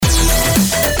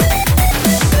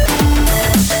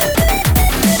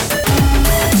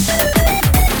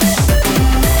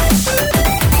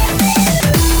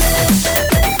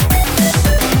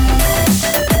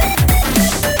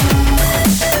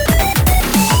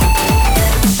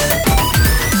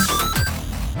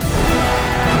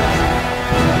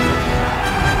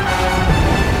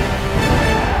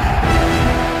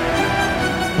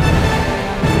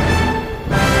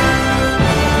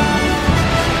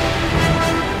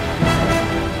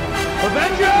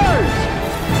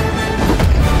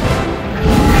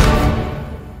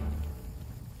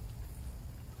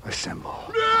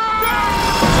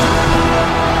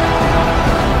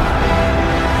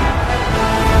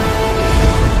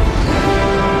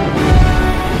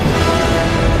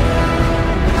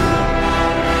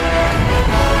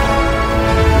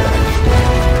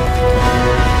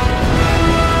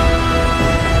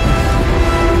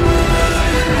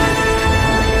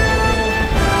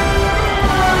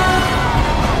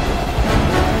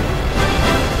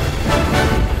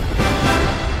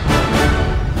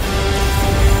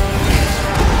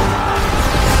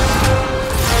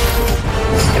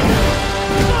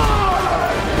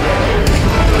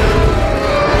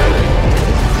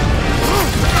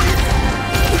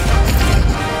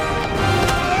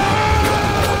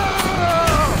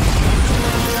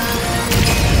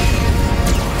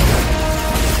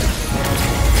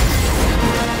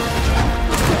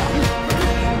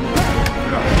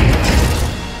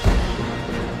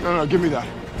No, give me that.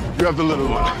 You have the little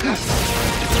one.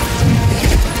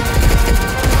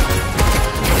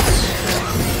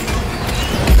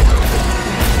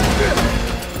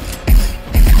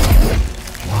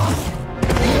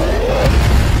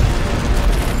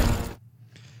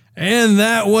 And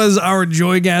that was our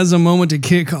Joygasm moment to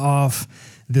kick off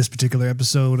this particular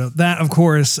episode. That, of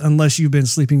course, unless you've been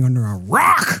sleeping under a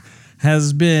rock,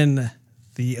 has been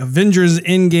the Avengers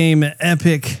Endgame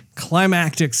epic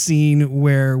climactic scene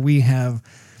where we have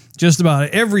just about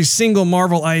every single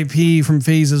Marvel IP from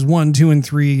phases 1, 2, and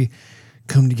 3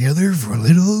 come together for a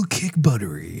little kick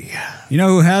buttery. You know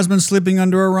who has been sleeping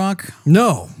under a rock?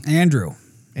 No. Andrew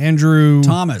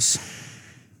Thomas.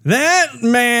 That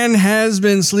man has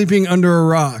been sleeping under a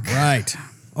rock. Right.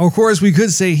 Of course, we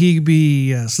could say he'd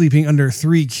be sleeping under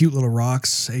 3 cute little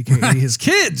rocks, a.k.a. his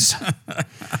kids.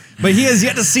 But he has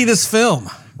yet to see this film.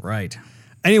 Right.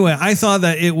 Anyway, I thought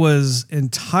that it was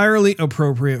entirely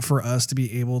appropriate for us to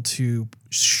be able to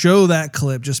show that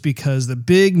clip just because the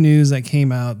big news that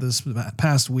came out this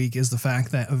past week is the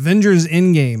fact that Avengers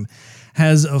Endgame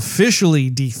has officially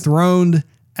dethroned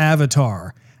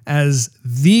Avatar as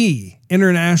the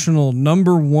international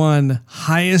 #1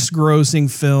 highest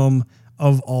grossing film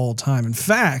of all time. In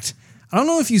fact, I don't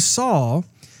know if you saw,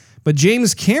 but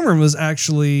James Cameron was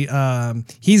actually,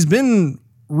 he's been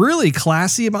really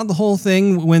classy about the whole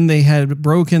thing. When they had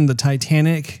broken the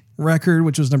Titanic record,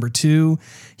 which was #2,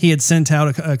 he had sent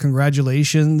out a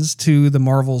congratulations to the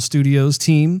Marvel Studios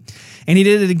team. And he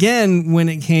did it again when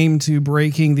it came to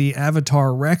breaking the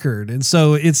Avatar record. And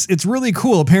so it's really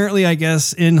cool. Apparently, I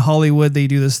guess in Hollywood, they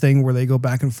do this thing where they go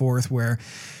back and forth where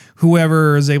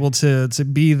whoever is able to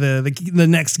be the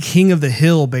next king of the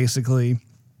hill, basically,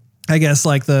 I guess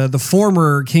like the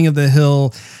former king of the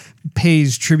hill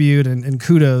pays tribute and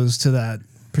kudos to that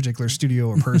particular studio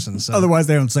or person. So Otherwise,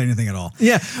 they don't say anything at all.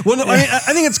 yeah. Well, no, I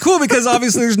think it's cool because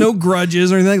obviously there's no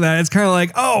grudges or anything like that. It's kind of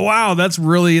like, oh, wow, that's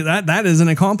really, that is an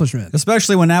accomplishment.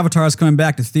 Especially when Avatar is coming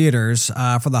back to theaters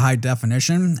for the high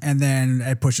definition, and then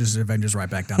it pushes Avengers right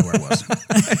back down to where it was.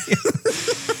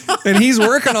 And he's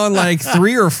working on like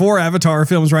 3 or 4 Avatar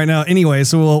films right now anyway,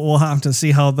 so we'll have to see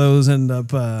how those end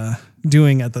up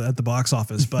doing at the box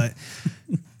office. But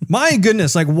my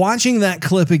goodness, like watching that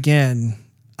clip again,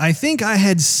 I think I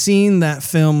had seen that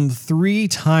film 3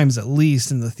 times at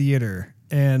least in the theater,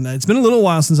 and it's been a little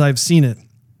while since I've seen it.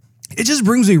 It just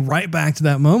brings me right back to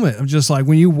that moment of just like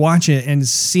when you watch it and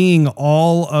seeing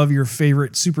all of your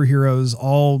favorite superheroes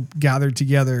all gathered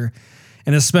together,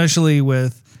 and especially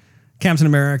with Captain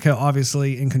America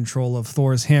obviously in control of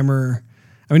Thor's hammer.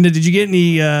 I mean, did you get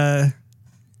any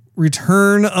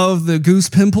return of the goose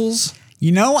pimples?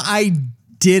 You know, I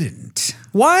didn't.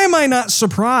 Why am I not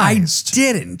surprised? I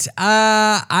didn't.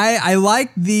 I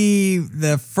like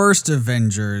the first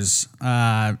Avengers,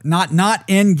 not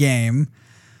Endgame.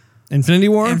 Infinity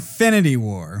War? Infinity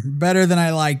War. Better than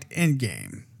I liked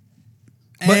Endgame.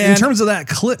 But in terms of that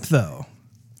clip, though,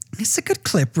 it's a good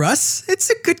clip, Russ. It's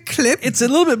a good clip. it's a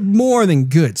little bit more than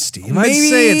good, Steve. I'd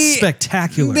say it's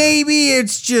spectacular. Maybe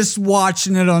it's just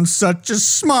watching it on such a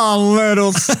small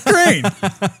little screen.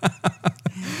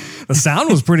 The sound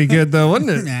was pretty good, though,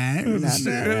 wasn't it?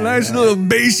 Nice little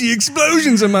bassy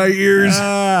explosions in my ears.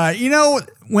 You know,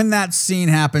 when that scene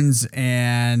happens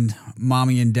and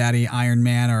Mommy and Daddy Iron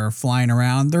Man are flying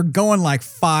around, they're going like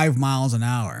 5 miles an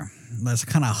hour. That's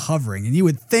kind of hovering. And you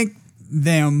would think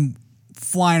them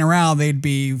flying around, they'd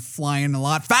be flying a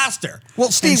lot faster.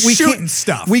 Well, Steve, we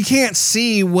can't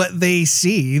see what they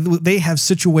see. They have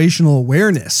situational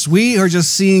awareness. We are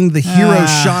just seeing the hero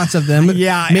shots of them.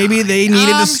 Yeah, maybe they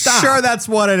needed to stop. I'm sure that's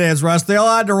what it is, Russ. They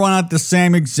all had to run at the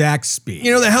same exact speed.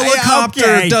 You know, the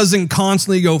helicopter doesn't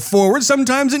constantly go forward.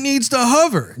 Sometimes it needs to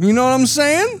hover. You know what I'm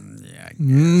saying?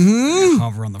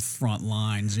 Hover on the front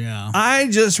lines, yeah. I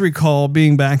just recall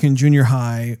being back in junior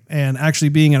high and actually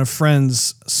being at a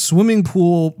friend's swimming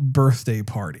pool birthday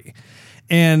party.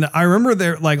 And I remember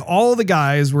there, like all the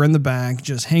guys were in the back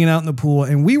just hanging out in the pool,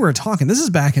 and we were talking. This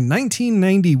is back in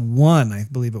 1991, I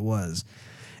believe it was.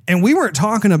 And we weren't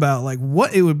talking about like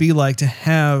what it would be like to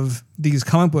have these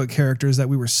comic book characters that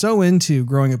we were so into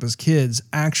growing up as kids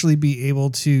actually be able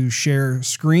to share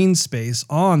screen space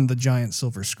on the giant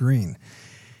silver screen.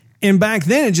 And back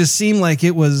then it just seemed like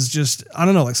it was just, I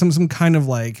don't know, like some kind of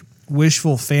like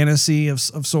wishful fantasy of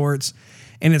sorts.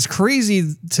 And it's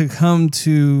crazy to come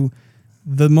to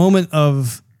the moment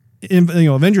of,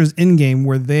 Avengers Endgame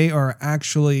where they are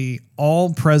actually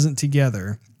all present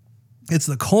together. It's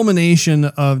the culmination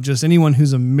of just anyone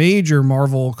who's a major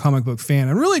Marvel comic book fan.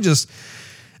 And really just,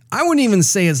 I wouldn't even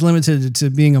say it's limited to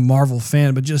being a Marvel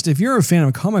fan, but just if you're a fan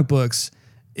of comic books,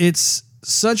 it's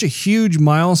such a huge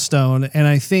milestone, and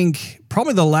I think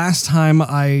probably the last time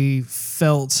I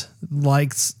felt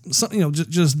like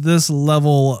just this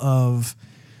level of,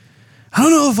 I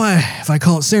don't know if I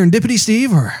call it serendipity,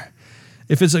 Steve, or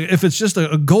if it's just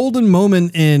a golden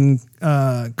moment in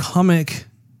comic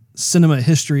cinema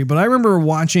history. But I remember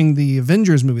watching the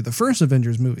Avengers movie, the first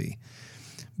Avengers movie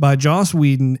by Joss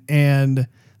Whedon, and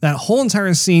that whole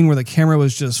entire scene where the camera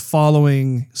was just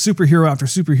following superhero after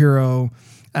superhero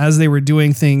as they were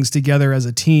doing things together as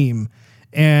a team.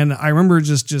 And I remember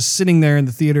just sitting there in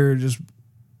the theater, just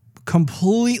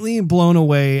completely blown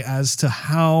away as to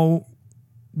how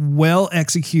well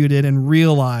executed and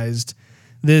realized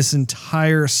this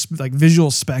entire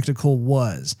visual spectacle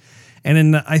was.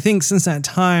 And I think since that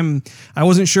time, I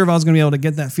wasn't sure if I was going to be able to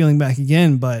get that feeling back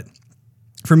again. But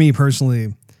for me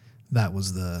personally, that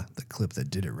was the clip that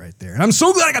did it right there. And I'm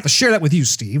so glad I got to share that with you,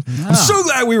 Steve. Yeah. I'm so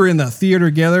glad we were in the theater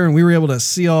together and we were able to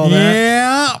see all that.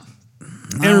 Yeah.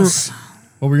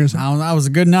 What were you going to say? That was a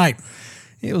good night.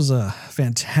 It was a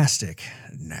fantastic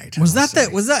night. Did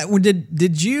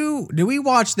we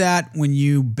watch that when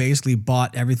you basically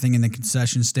bought everything in the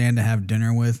concession stand to have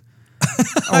dinner with?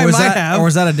 Or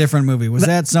was that a different movie? Was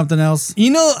that something else?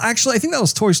 Actually, I think that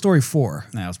was Toy Story 4.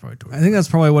 That was probably Toy Story. I think that's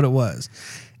probably what it was.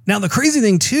 Now, the crazy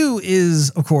thing, too, is,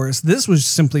 of course, this was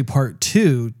simply part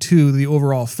 2 to the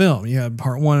overall film. You had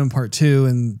part 1 and part 2,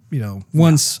 and,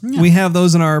 once we have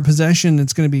those in our possession,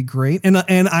 it's going to be great. And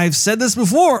I've said this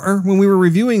before when we were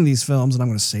reviewing these films, and I'm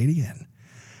going to say it again.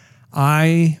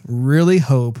 I really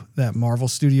hope that Marvel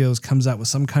Studios comes out with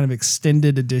some kind of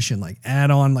extended edition, like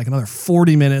add on like another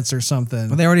 40 minutes or something.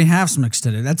 But they already have some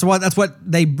extended. That's what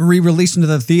they re-released into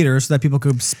the theater so that people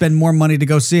could spend more money to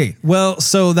go see. Well,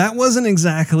 so that wasn't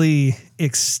exactly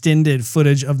extended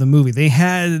footage of the movie. They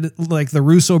had like the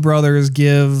Russo brothers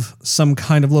give some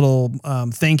kind of little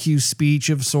thank you speech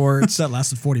of sorts. That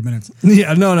lasted 40 minutes.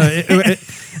 Yeah, no.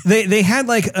 They had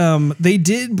they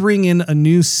did bring in a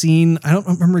new scene. I don't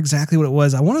remember exactly what it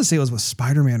was. I want to say it was with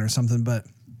Spider-Man or something, but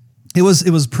it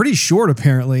was pretty short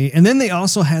apparently. And then they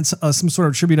also had some sort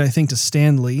of tribute, I think, to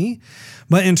Stan Lee.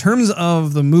 But in terms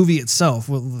of the movie itself,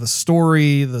 with the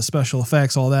story, the special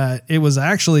effects, all that, it was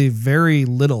actually very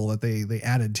little that they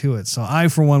added to it. So I,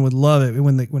 for one, would love it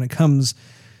when it comes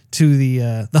to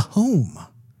the home.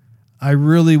 I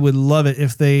really would love it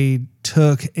if they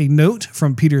took a note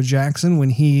from Peter Jackson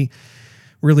when he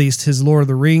released his Lord of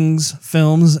the Rings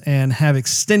films and have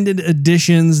extended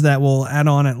editions that will add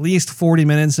on at least 40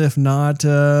 minutes, if not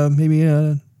maybe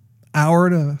an hour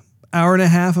to hour and a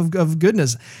half of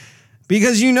goodness.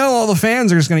 Because all the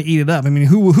fans are just going to eat it up. I mean,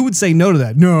 who would say no to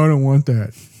that? No, I don't want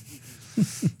that.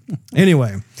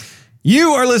 Anyway, you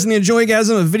are listening to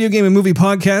Joygasm, a video game and movie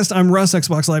podcast. I'm Russ,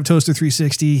 Xbox Live Toaster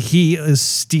 360. He is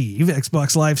Steve,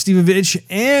 Xbox Live Stevevich.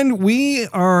 And we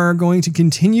are going to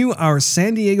continue our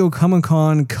San Diego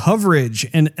Comic-Con coverage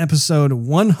in episode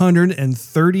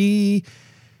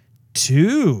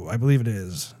 132, I believe it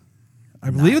is. I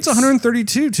believe it's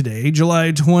 132 today,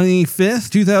 July 25th,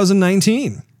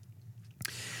 2019.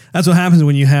 That's what happens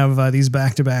when you have these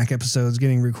back-to-back episodes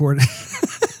getting recorded.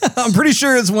 I'm pretty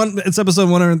sure it's episode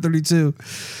 132.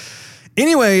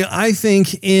 Anyway, I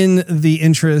think in the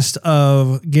interest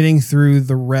of getting through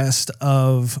the rest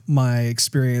of my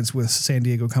experience with San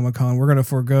Diego Comic-Con, we're going to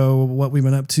forego what we've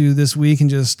been up to this week and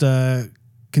just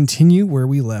continue where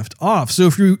we left off. So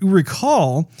if you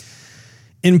recall,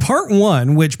 in part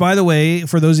 1, which, by the way,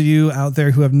 for those of you out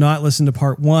there who have not listened to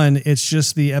part 1, it's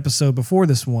just the episode before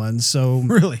this one. So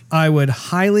really, I would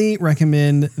highly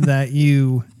recommend that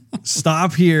you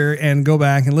stop here and go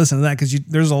back and listen to that, because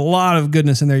there's a lot of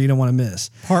goodness in there you don't want to miss.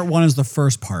 Part 1 is the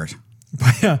first part.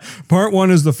 Yeah, part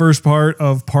 1 is the first part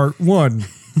of part 1.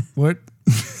 What?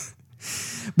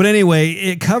 But anyway,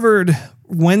 it covered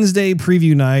Wednesday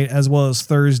preview night as well as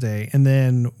Thursday, and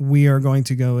then we are going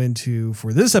to go into,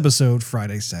 for this episode,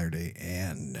 Friday, Saturday,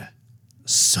 and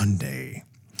Sunday.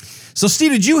 So,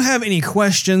 Steve, did you have any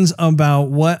questions about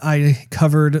what I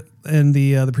covered in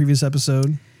the previous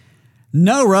episode?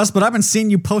 No, Russ, but I've been seeing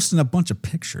you posting a bunch of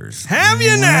pictures. Have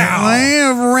you now? I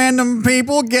have random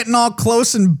people getting all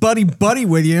close and buddy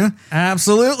with you.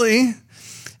 Absolutely.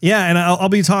 Yeah, and I'll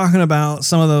be talking about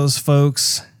some of those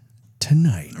folks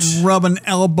tonight. Rubbing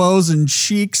elbows and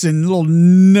cheeks and little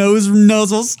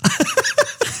nozzles.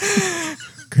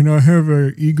 Can I have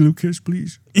an igloo kiss,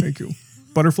 please? Thank you.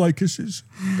 Butterfly kisses.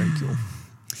 Thank you.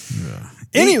 Yeah.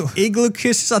 Anyway, igloo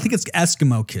kisses. I think it's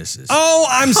Eskimo kisses. Oh,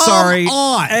 I'm sorry.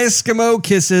 On. Eskimo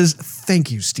kisses.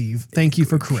 Thank you, Steve. Thank you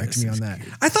for correcting me on that.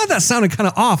 I thought that sounded kind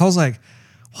of off. I was like,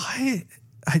 why?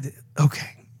 Okay.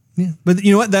 Yeah. But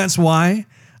you know what? That's why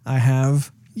I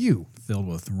have you. filled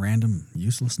with random,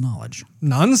 useless knowledge.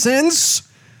 Nonsense.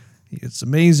 It's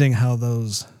amazing how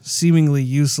those seemingly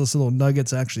useless little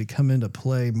nuggets actually come into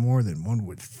play more than one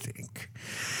would think.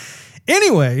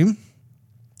 Anyway,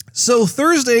 so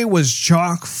Thursday was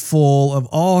chock full of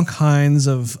all kinds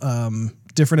of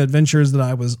different adventures that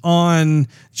I was on.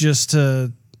 Just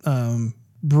to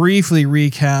briefly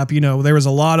recap, there was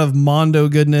a lot of Mondo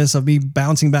goodness of me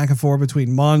bouncing back and forth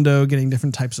between Mondo, getting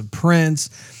different types of prints.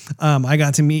 I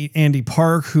got to meet Andy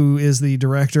Park, who is the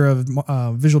director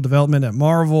of visual development at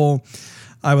Marvel.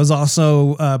 I was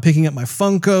also picking up my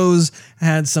Funkos,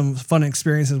 had some fun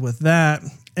experiences with that,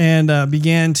 and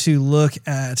began to look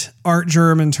at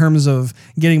Artgerm in terms of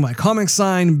getting my comic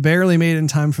signed, barely made in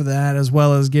time for that, as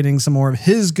well as getting some more of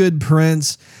his good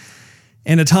prints.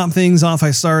 And to top things off,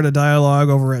 I started a dialogue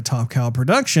over at Top Cow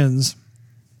Productions,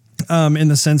 in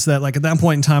the sense that, like, at that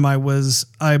point in time,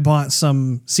 I bought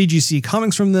some CGC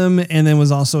comics from them, and then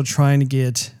was also trying to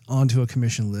get onto a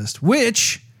commission list,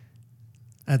 which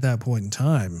at that point in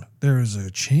time, there was a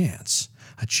chance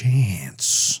that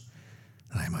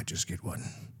I might just get one.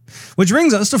 Which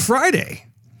brings us to Friday.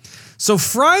 So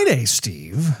Friday,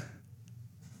 Steve,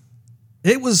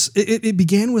 it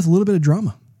began with a little bit of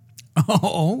drama.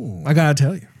 Oh, I gotta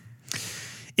tell you.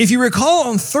 If you recall,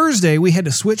 on Thursday, we had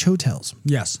to switch hotels.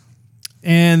 yes.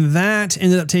 And that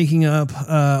ended up taking up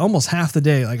almost half the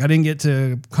day. Like, I didn't get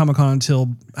to Comic-Con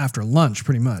until after lunch,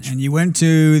 pretty much. And you went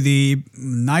to the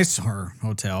nicer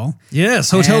hotel. Yes,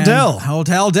 Hotel And Del.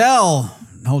 Hotel Del.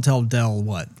 Hotel Del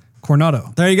what?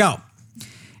 Coronado. There you go.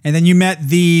 And then you met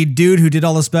the dude who did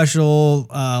all the special,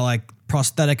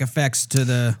 prosthetic effects to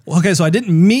the... Okay, so I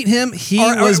didn't meet him. He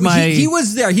was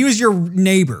there. He was your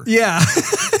neighbor. Yeah.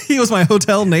 He was my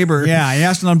hotel neighbor. Yeah, I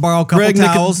asked him to borrow a couple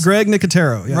towels. Greg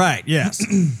Nicotero. Yeah. Right, yes.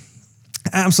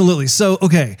 Absolutely. So,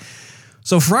 okay.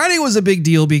 So Friday was a big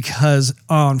deal because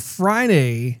on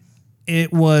Friday,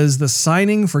 it was the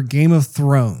signing for Game of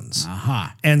Thrones. Uh-huh.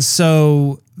 And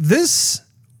so this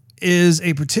is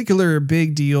a particular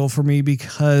big deal for me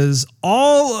because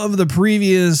all of the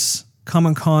previous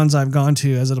Comic-Cons I've gone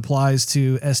to as it applies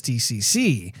to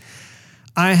SDCC,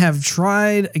 I have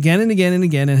tried again and again and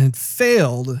again and had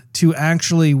failed to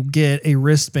actually get a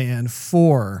wristband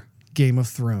for Game of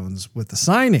Thrones with the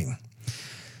signing.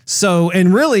 So,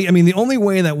 and really, I mean, the only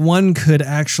way that one could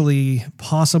actually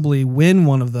possibly win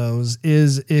one of those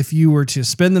is if you were to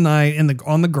spend the night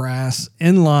on the grass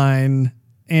in line.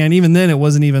 And even then, it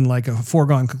wasn't even like a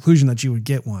foregone conclusion that you would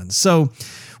get one. So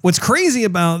what's crazy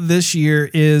about this year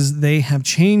is they have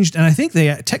changed. And I think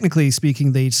technically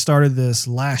speaking, they started this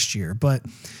last year, but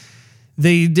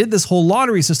they did this whole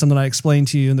lottery system that I explained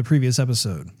to you in the previous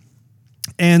episode.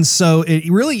 And so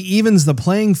it really evens the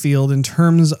playing field in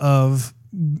terms of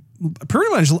pretty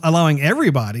much allowing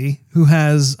everybody who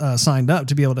has signed up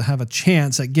to be able to have a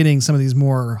chance at getting some of these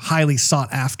more highly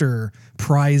sought after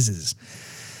prizes.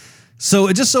 So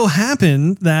it just so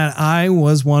happened that I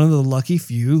was one of the lucky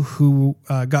few who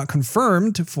got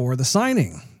confirmed for the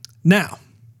signing. Now,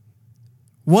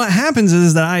 what happens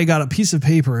is that I got a piece of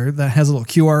paper that has a little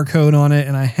QR code on it,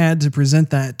 and I had to present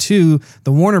that to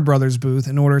the Warner Brothers booth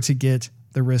in order to get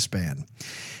the wristband.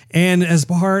 And as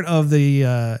part of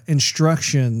the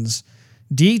instructions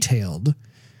detailed,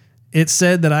 it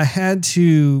said that I had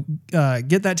to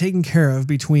get that taken care of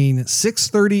between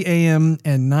 6:30 a.m.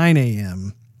 and 9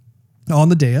 a.m. on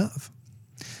the day of.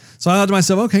 So I thought to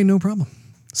myself, okay, no problem.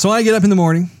 So I get up in the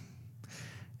morning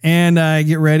and I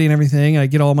get ready and everything. I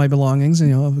get all my belongings.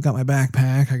 And, I've got my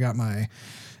backpack. I got my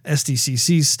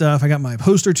SDCC stuff. I got my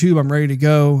poster tube. I'm ready to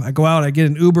go. I go out. I get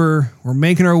an Uber. We're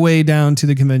making our way down to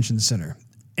the convention center.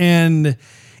 And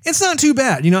it's not too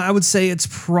bad. I would say it's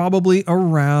probably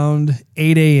around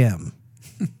 8 a.m.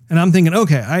 And I'm thinking,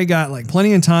 okay, I got like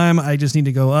plenty of time. I just need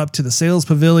to go up to the sales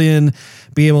pavilion,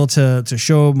 be able to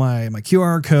show my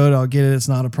QR code. I'll get it. It's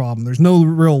not a problem. There's no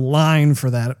real line for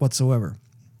that whatsoever.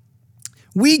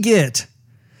 We get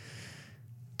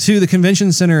to the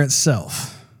convention center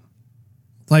itself.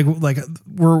 Like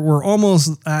we're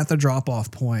almost at the drop-off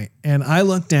point, and I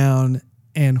look down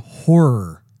and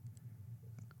horror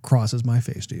crosses my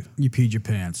face, Steve. You peed your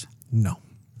pants. No.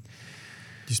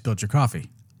 You spilled your coffee.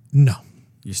 No.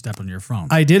 You stepped on your phone.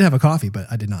 I did have a coffee, but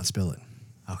I did not spill it.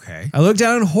 Okay. I looked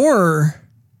down in horror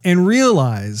and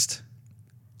realized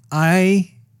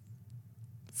I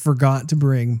forgot to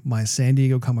bring my San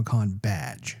Diego Comic-Con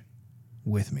badge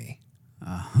with me.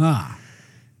 Uh-huh.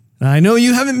 Now, I know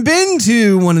you haven't been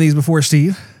to one of these before,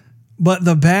 Steve, but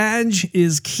the badge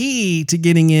is key to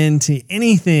getting into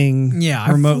anything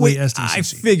remotely SDCC. I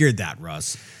figured that,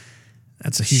 Russ.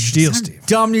 That's a huge deal, Steve.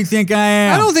 Dumb do you think I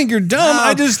am? I don't think you're dumb. Oh,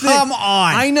 I just think, come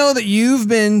on. I know that you've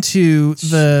been to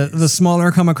the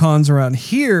smaller Comic Cons around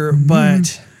here,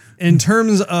 but in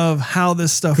terms of how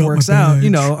this stuff Got my works out, badge. you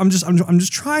know, I'm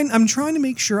just trying to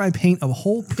make sure I paint a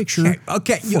whole picture.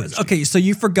 Okay. So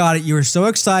you forgot it. You were so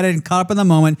excited and caught up in the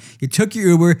moment. You took your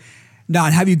Uber. Now,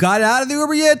 have you got out of the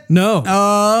Uber yet? No.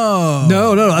 Oh.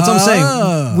 No. That's what I'm saying.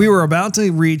 Oh. We were about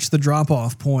to reach the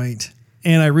drop-off point,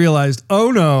 and I realized,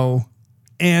 oh no.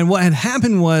 And what had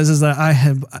happened is that I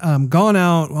had gone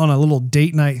out on a little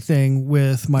date night thing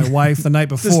with my wife the night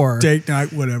before. Date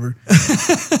night, whatever.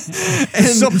 And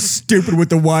something stupid with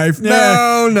the wife. No.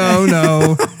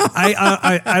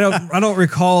 I don't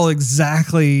recall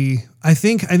exactly. I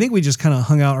think we just kind of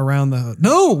hung out around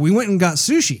we went and got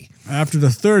sushi. After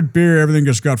the third beer, everything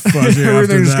just got fuzzy.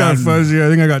 Everything just got fuzzy. I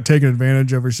think I got taken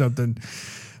advantage of or something.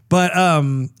 But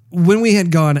when we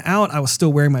had gone out, I was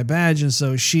still wearing my badge. And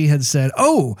so she had said,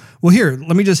 oh, well, here,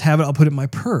 let me just have it. I'll put it in my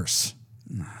purse.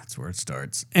 That's where it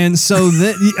starts. And so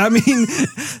then,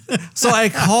 so I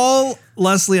call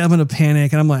Leslie up in a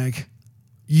panic and I'm like,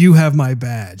 you have my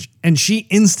badge. And she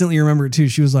instantly remembered too.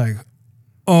 She was like,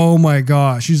 oh my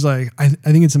gosh. She's like, I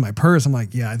think it's in my purse. I'm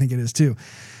like, yeah, I think it is too.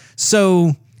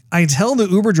 So I tell the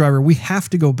Uber driver, we have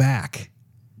to go back.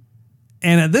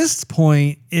 And at this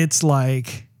point, it's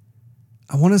like,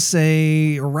 I want to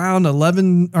say around around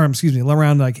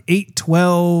like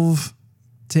 8:12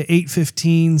 to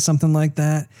 8:15, something like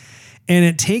that. And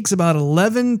it takes about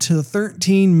 11 to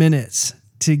 13 minutes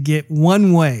to get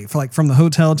one way from the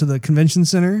hotel to the convention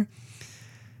center.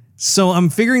 So I'm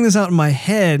figuring this out in my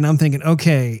head and I'm thinking,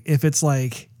 okay, if it's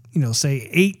like, say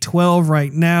 8:12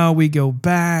 right now, we go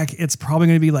back, it's probably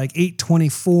going to be like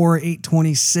 8:24,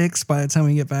 8:26 by the time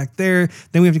we get back there.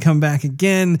 Then we have to come back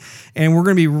again and we're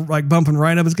going to be like bumping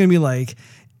right up. It's going to be like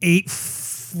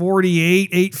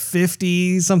 8:48,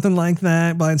 8:50, something like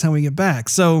that by the time we get back.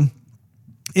 So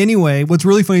anyway, what's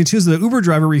really funny too is the Uber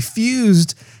driver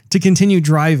refused to continue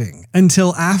driving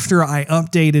until after I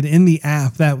updated in the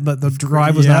app that the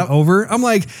drive was not over. I'm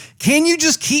like, can you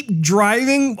just keep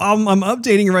driving? I'm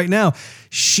updating right now.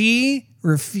 She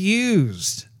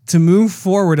refused to move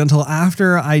forward until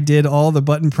after I did all the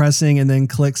button pressing and then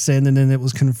click send and then it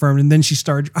was confirmed. And then she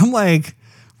started, I'm like,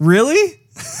 really?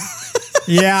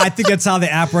 Yeah, I think that's how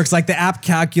the app works. Like the app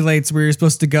calculates where you're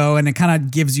supposed to go and it kind of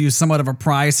gives you somewhat of a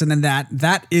price. And then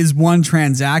that is one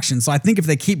transaction. So I think if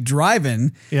they keep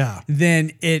driving,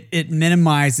 then it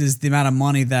minimizes the amount of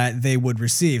money that they would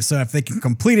receive. So if they can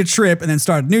complete a trip and then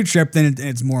start a new trip, then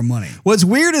it's more money. What's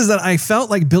weird is that I felt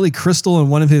like Billy Crystal in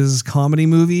one of his comedy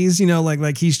movies,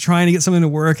 like he's trying to get something to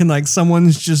work and like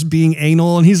someone's just being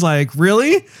anal and he's like,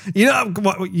 really? You're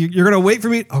going to wait for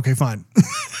me? Okay, fine.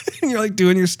 And you're like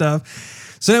doing your stuff.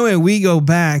 So anyway, we go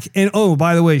back and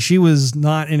by the way, she was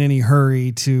not in any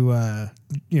hurry to,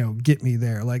 get me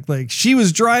there. Like she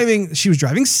was driving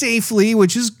safely,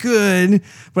 which is good.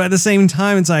 But at the same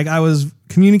time, it's like I was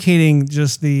communicating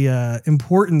just the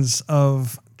importance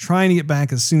of trying to get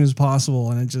back as soon as possible.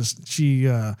 And she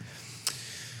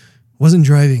wasn't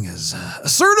driving as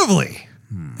assertively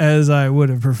as I would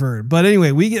have preferred. But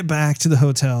anyway, we get back to the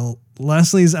hotel.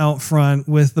 Leslie's out front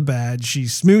with the badge. She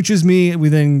smooches me. We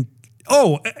then,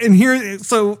 so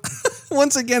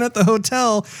once again at the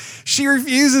hotel, she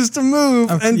refuses to move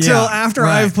until after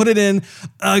I've put it in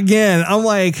again. I'm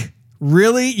like,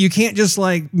 really? You can't just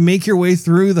like make your way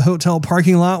through the hotel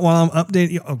parking lot while I'm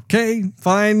updating you? Okay,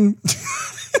 fine.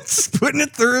 Just putting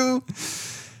it through.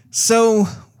 So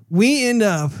we end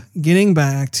up getting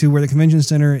back to where the convention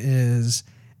center is.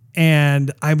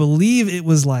 And I believe it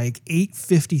was like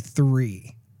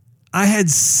 8:53. I had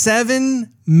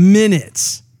 7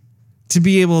 minutes to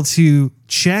be able to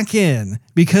check in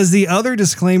because the other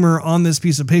disclaimer on this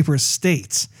piece of paper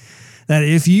states that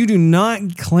if you do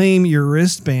not claim your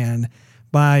wristband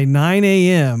by 9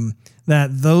 a.m., that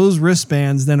those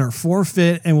wristbands then are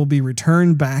forfeit and will be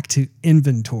returned back to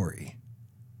inventory.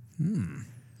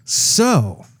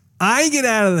 So I get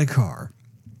out of the car.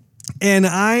 And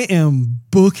I am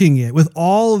booking it with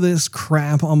all this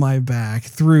crap on my back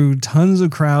through tons of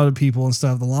crowd of people and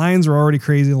stuff. The lines are already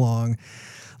crazy long.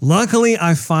 Luckily,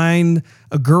 I find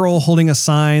a girl holding a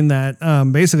sign that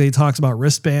basically talks about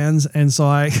wristbands. And so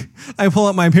I pull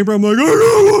out my paper. I'm like, I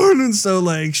got one. And so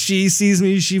like she sees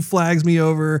me. She flags me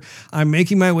over. I'm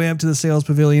making my way up to the sales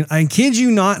pavilion. I kid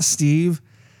you not, Steve.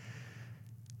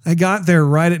 I got there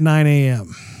right at 9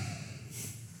 a.m.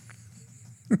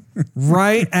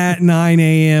 Right at 9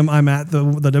 a.m., I'm at the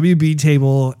WB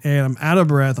table and I'm out of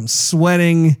breath. I'm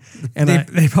sweating. And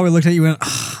they probably looked at you and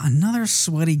went, another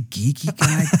sweaty, geeky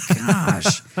guy.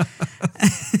 Gosh.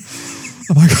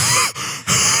 I'm like,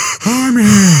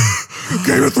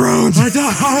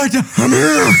 don't. I'm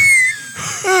here.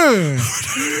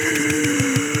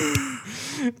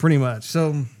 Pretty much.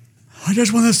 So, I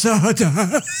just want to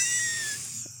soda.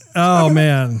 oh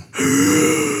man,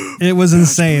 it was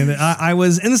insane. I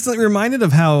was instantly reminded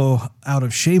of how out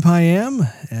of shape I am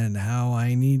and how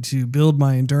I need to build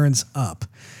my endurance up.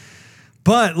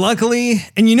 But luckily,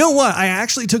 and you know what? I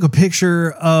actually took a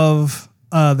picture of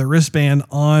the wristband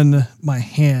on my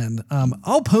hand.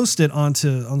 I'll post it on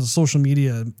the social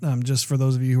media just for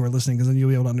those of you who are listening, because then you'll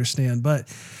be able to understand. But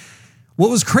what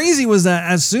was crazy was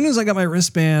that as soon as I got my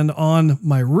wristband on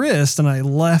my wrist and I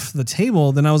left the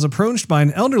table, then I was approached by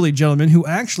an elderly gentleman who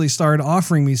actually started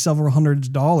offering me several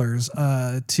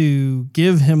 $100s to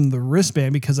give him the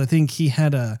wristband, because I think he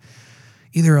had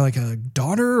either like a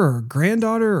daughter or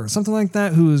granddaughter or something like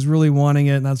that who was really wanting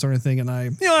it and that sort of thing. And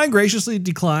I graciously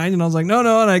declined, and I was like, no.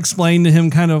 And I explained to him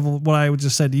kind of what I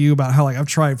just said to you about how like I've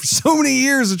tried for so many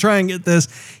years to try and get this.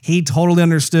 He totally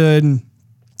understood and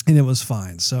it was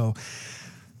fine. So,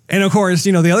 and of course,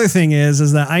 the other thing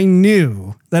is that I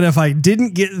knew that if I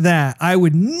didn't get that, I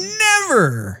would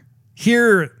never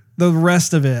hear the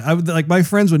rest of it. I would, like, my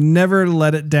friends would never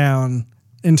let it down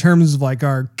in terms of like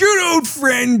our good old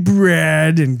friend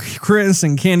Brad and Chris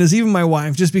and Candace, even my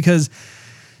wife, just because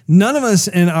none of us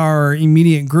in our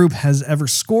immediate group has ever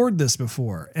scored this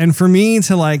before. And for me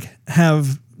to like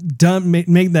have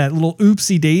make that little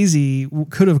oopsie daisy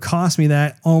could have cost me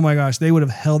that. Oh my gosh, they would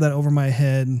have held that over my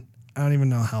head. I don't even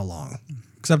know how long.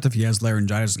 Except if he has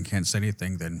laryngitis and can't say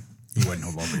anything, then he wouldn't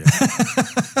hold over you.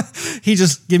 He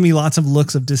just gave me lots of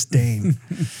looks of disdain.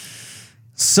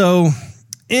 So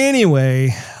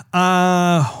anyway,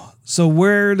 so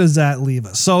where does that leave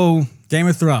us? So Game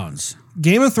of Thrones.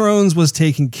 Game of Thrones was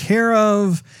taken care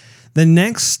of. The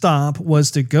next stop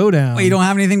was to go down. Wait, you don't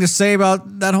have anything to say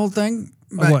about that whole thing?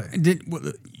 What?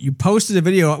 You posted a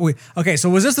video. Okay, so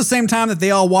was this the same time that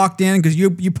they all walked in? Because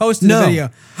you posted a video.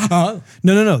 No.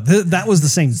 That was the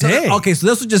same day. Okay, so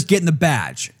this was just getting the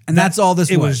badge, and that's all this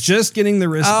was. It was just getting the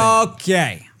wristband.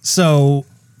 Okay. So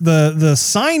the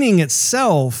signing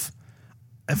itself,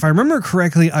 if I remember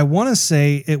correctly, I want to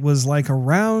say it was like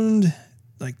around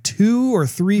like 2 or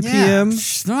 3 p.m.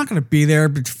 They're not going to be there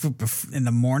in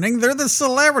the morning. They're the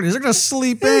celebrities. They're going to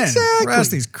sleep in. Exactly. The rest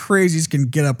of these crazies can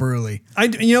get up early.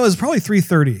 It was probably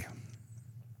 3:30.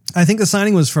 I think the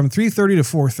signing was from 3:30 to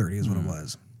 4:30 is what it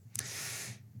was.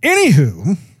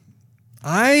 Anywho,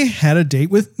 I had a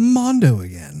date with Mondo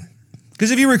again.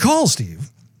 Because if you recall, Steve,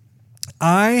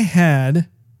 I had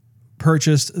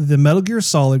purchased the Metal Gear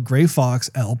Solid Gray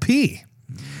Fox LP.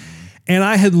 And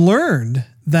I had learned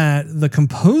that the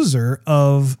composer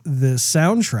of the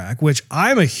soundtrack, which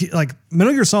I'm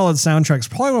Metal Gear Solid soundtrack is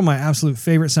probably one of my absolute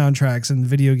favorite soundtracks in the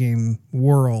video game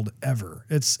world ever.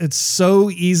 It's so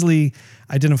easily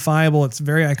identifiable. It's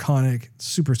very iconic.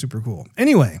 Super, super cool.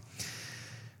 Anyway,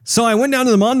 so I went down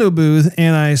to the Mondo booth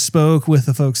and I spoke with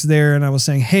the folks there, and I was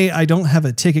saying, hey, I don't have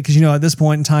a ticket. Because, at this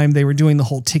point in time, they were doing the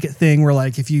whole ticket thing where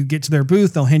like if you get to their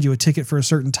booth, they'll hand you a ticket for a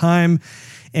certain time.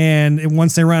 And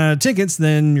once they run out of tickets,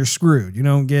 then you're screwed. You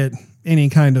don't get any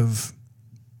kind of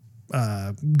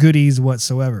goodies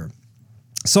whatsoever.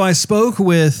 So I spoke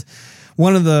with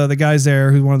one of the guys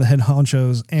there, who's one of the head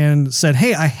honchos, and said,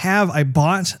 hey, I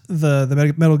bought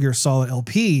the Metal Gear Solid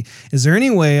LP. Is there any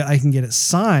way I can get it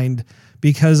signed?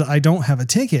 Because I don't have a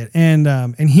ticket. And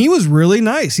he was really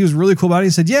nice. He was really cool about it. He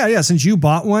said, yeah, since you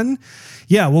bought one,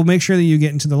 yeah, we'll make sure that you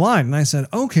get into the line. And I said,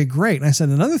 okay, great. And I said,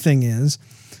 another thing is,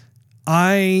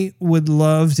 I would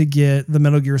love to get the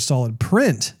Metal Gear Solid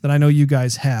print that I know you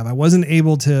guys have. I wasn't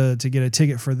able to get a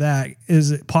ticket for that. Is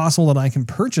it possible that I can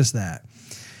purchase that?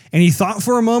 And he thought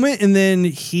for a moment, and then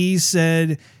he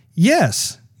said,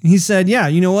 yes. He said, yeah,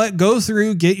 you know what? Go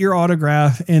through, get your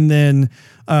autograph, and then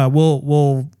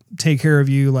we'll take care of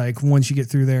you like once you get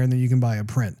through there, and then you can buy a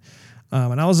print.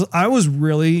 And I was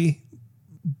really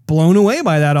blown away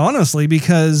by that, honestly,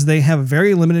 because they have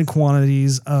very limited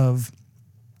quantities of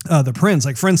the prints.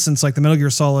 Like, for instance, like the Metal Gear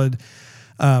Solid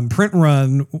print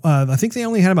run, I think they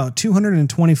only had about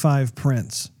 225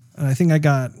 prints. And I think I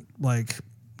got like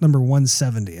number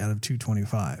 170 out of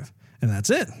 225. And that's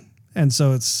it. And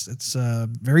so it's a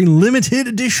very limited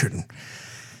edition.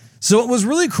 So what was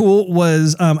really cool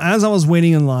was as I was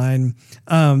waiting in line,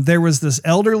 there was this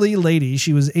elderly lady.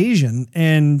 She was Asian,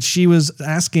 and she was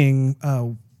asking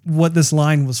what this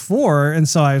line was for. And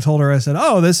so I told her, I said,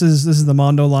 oh, this is the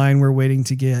Mondo line. We're waiting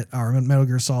to get our Metal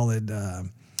Gear Solid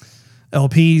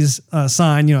LPs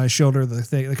signed. I showed her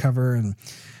the cover, and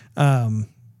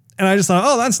I just thought,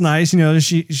 oh, that's nice.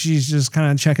 She's just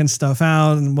kind of checking stuff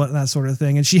out and that sort of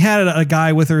thing. And she had a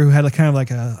guy with her who had I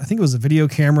think it was a video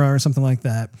camera or something like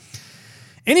that.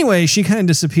 Anyway, she kind of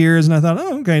disappears, and I thought,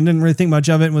 oh, okay, didn't really think much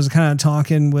of it, and was kind of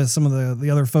talking with some of the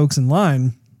other folks in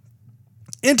line.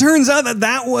 It turns out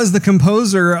that was the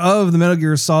composer of the Metal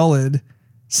Gear Solid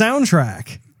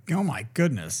soundtrack. Oh my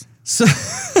goodness. So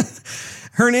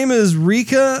her name is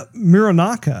Rika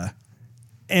Muranaka.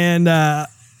 And I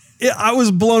was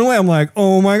blown away. I'm like,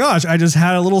 oh my gosh, I just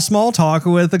had a little small talk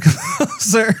with the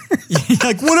composer.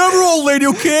 Like, whatever, old lady,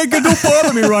 okay? Don't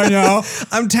bother me right now.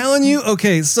 I'm telling you,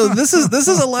 okay, so this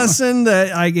is a lesson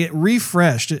that I get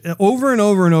refreshed over and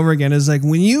over and over again. Is like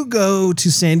when you go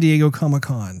to San Diego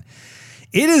Comic-Con,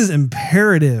 it is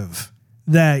imperative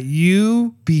that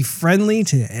you be friendly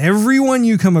to everyone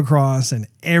you come across and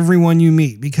everyone you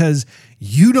meet, because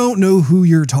you don't know who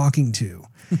you're talking to.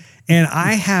 And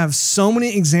I have so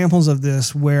many examples of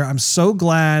this where I'm so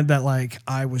glad that like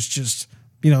I was just,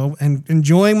 and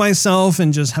enjoying myself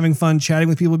and just having fun chatting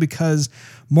with people, because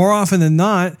more often than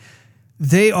not,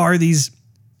 they are these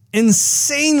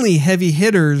insanely heavy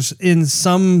hitters in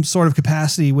some sort of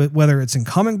capacity, whether it's in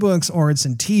comic books or it's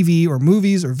in TV or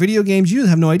movies or video games. You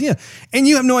have no idea. And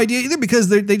you have no idea either, because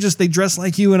they dress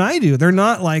like you and I do. They're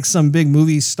not like some big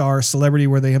movie star celebrity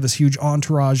where they have this huge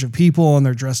entourage of people and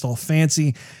they're dressed all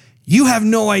fancy. You have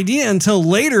no idea until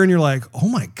later, and you're like, oh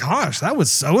my gosh, that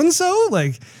was so-and-so?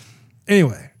 Like,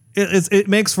 anyway, it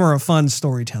makes for a fun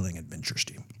storytelling adventure,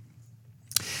 Steve.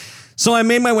 So I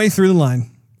made my way through the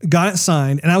line, got it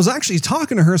signed, and I was actually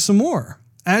talking to her some more.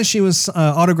 As she was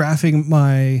autographing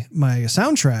my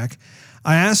soundtrack,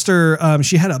 I asked her,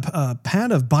 she had a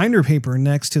pad of binder paper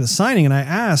next to the signing, and I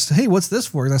asked, hey, what's this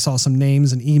for? Because I saw some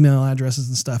names and email addresses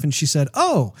and stuff, and she said,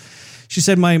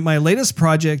 my latest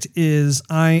project is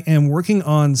I am working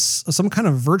on some kind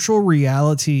of virtual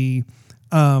reality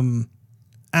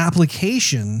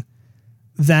application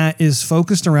that is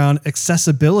focused around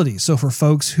accessibility. So for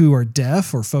folks who are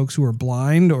deaf or folks who are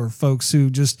blind or folks who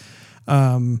just,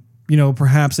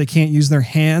 perhaps they can't use their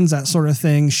hands, that sort of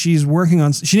thing. She's working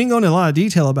on, she didn't go into a lot of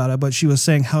detail about it, but she was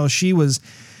saying how she was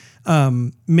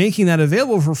making that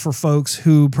available for folks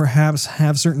who perhaps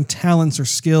have certain talents or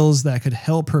skills that could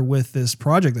help her with this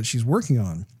project that she's working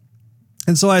on.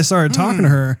 And so I started talking to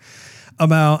her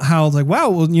about how, like, wow,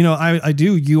 well, I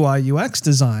do UI UX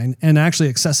design, and actually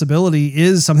accessibility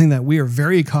is something that we are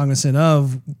very cognizant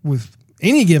of with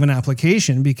any given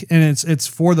application, and it's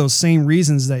for those same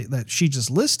reasons that she just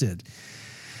listed.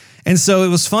 And so it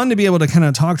was fun to be able to kind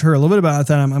of talk to her a little bit about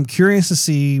that. I'm curious to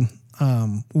see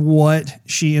what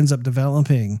she ends up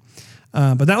developing.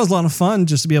 But that was a lot of fun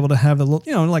just to be able to have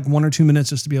like 1 or 2 minutes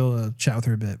just to be able to chat with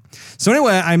her a bit. So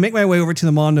anyway, I make my way over to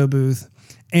the Mondo booth,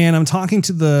 and I'm talking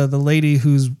to the lady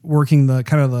who's working the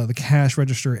kind of the cash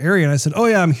register area. And I said, oh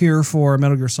yeah, I'm here for a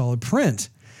Metal Gear Solid print.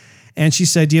 And she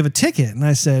said, do you have a ticket? And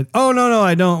I said, oh, no,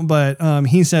 I don't. But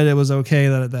he said it was okay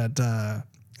that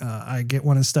I get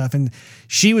one and stuff. And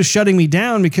she was shutting me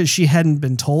down because she hadn't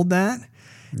been told that.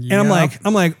 Yep. And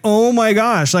I'm like, oh my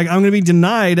gosh, like I'm going to be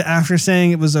denied after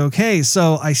saying it was okay.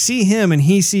 So I see him and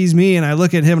he sees me, and I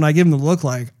look at him and I give him the look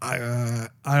like, I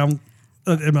don't,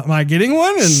 am I getting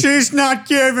one? And she's not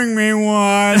giving me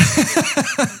one.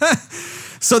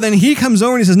 So then he comes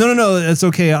over and he says, no, it's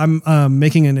okay. I'm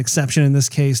making an exception in this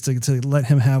case to let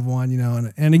him have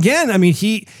one, And again, I mean,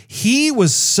 he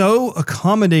was so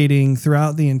accommodating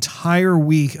throughout the entire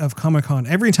week of Comic-Con.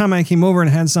 Every time I came over and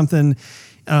had something,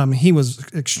 he was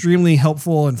extremely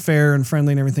helpful and fair and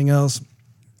friendly and everything else.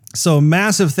 So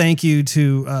massive thank you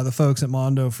to the folks at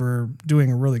Mondo for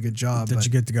doing a really good job. Did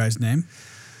you get the guy's name?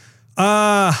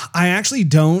 I actually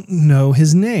don't know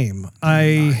his name.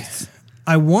 Nice.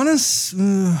 I want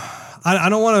to. I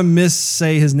don't want to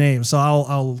missay his name, so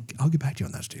I'll get back to you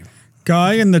on that, Steve.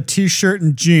 Guy in the t-shirt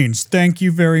and jeans. Thank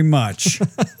you very much.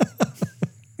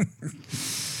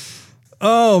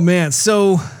 Oh man!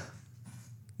 So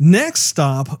next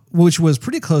stop, which was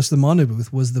pretty close to the Mondo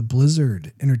booth, was the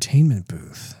Blizzard Entertainment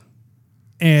booth,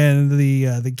 and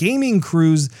the gaming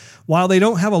crews. While they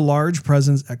don't have a large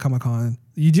presence at Comic-Con,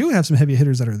 you do have some heavy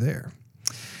hitters that are there.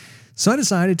 So I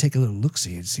decided to take a little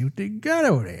look-see and see what they got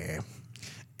over there.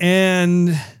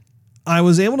 And I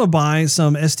was able to buy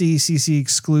some SDCC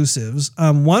exclusives.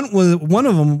 One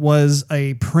of them was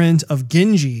a print of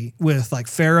Genji with like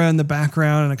Farah in the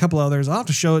background and a couple others. I'll have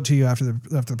to show it to you after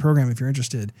the program if you're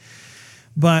interested.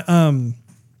 But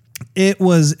it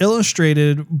was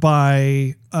illustrated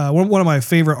by one of my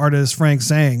favorite artists, Frank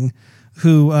Zhang,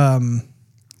 who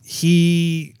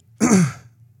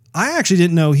I actually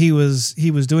didn't know he was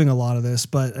doing a lot of this,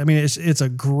 but I mean, it's a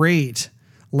great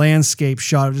landscape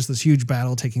shot of just this huge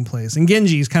battle taking place. And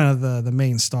Genji is kind of the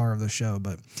main star of the show.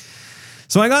 But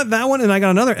So I got that one, and I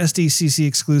got another SDCC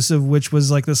exclusive, which was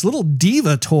like this little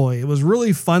diva toy. It was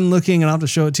really fun looking, and I'll have to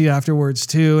show it to you afterwards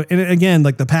too. And again,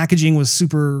 like the packaging was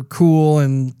super cool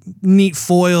and neat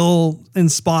foil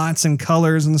and spots and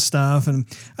colors and stuff. And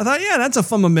I thought, yeah, that's a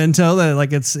fun memento. That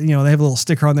like it's, they have a little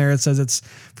sticker on there. It says it's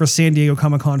for San Diego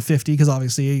Comic-Con 50 because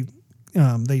obviously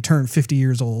they turned 50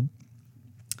 years old.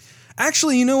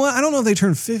 Actually, you know what? I don't know if they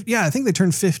turned 50. Yeah, I think they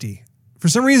turned 50. For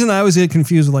some reason, I always get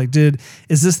confused with like,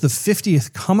 is this the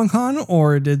 50th Comic-Con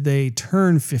or did they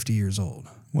turn 50 years old?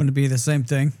 Wouldn't it be the same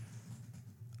thing?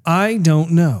 I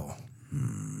don't know.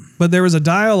 But there was a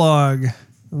dialogue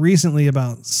recently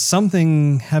about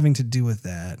something having to do with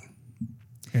that.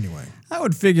 Anyway. I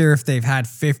would figure if they've had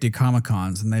 50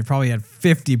 Comic-Cons and they probably had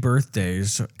 50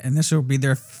 birthdays, and this will be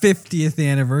their 50th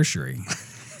anniversary.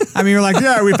 I mean, you're like,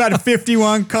 yeah, we've had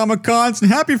 51 Comic-Cons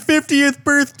and happy 50th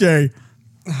birthday.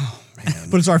 Oh.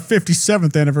 Man. But it's our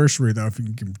 57th anniversary, though, if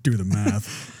you can do the math.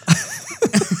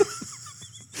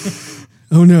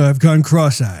 Oh, no, I've gone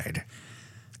cross-eyed.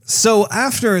 So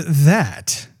after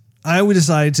that, I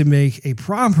decided to make a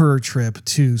proper trip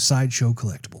to Sideshow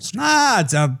Collectibles.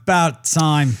 It's about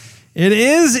time. It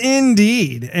is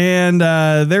indeed. And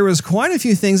there was quite a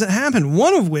few things that happened,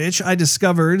 one of which I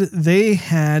discovered they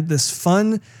had this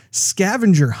fun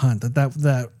scavenger hunt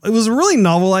that it was a really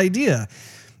novel idea.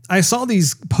 I saw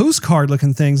these postcard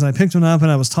looking things and I picked one up and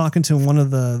I was talking to one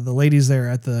of the ladies there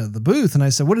at the booth and I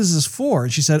said, what is this for?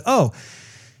 And she said, oh,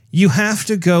 you have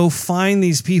to go find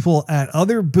these people at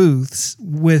other booths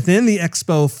within the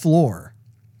expo floor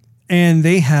and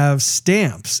they have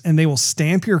stamps and they will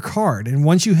stamp your card. And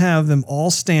once you have them all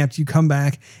stamped, you come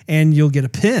back and you'll get a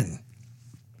pin.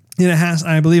 And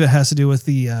I believe it has to do with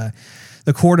the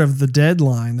Court of the Dead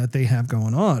line that they have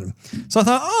going on. So I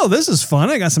thought, oh, this is fun.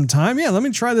 I got some time. Yeah, let me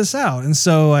try this out. And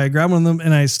so I grabbed one of them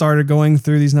and I started going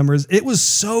through these numbers. It was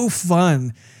so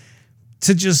fun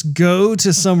to just go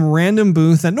to some random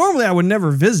booth that normally I would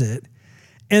never visit.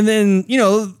 And then,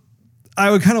 I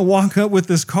would kind of walk up with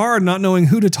this card not knowing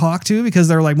who to talk to because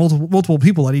there were like multiple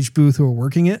people at each booth who were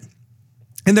working it.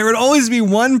 And there would always be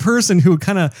one person who would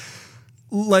kind of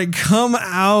like come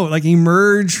out, like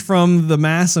emerge from the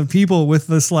mass of people with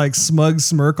this like smug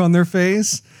smirk on their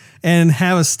face and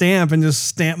have a stamp and just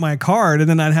stamp my card. And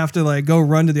then I'd have to like go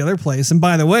run to the other place. And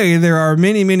by the way, there are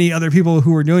many, many other people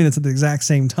who are doing this at the exact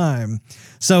same time.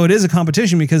 So it is a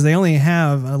competition because they only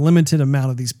have a limited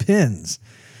amount of these pins.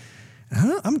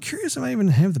 I'm curious if I even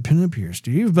have the pin up here,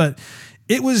 Steve, but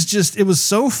it was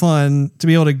so fun to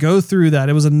be able to go through that.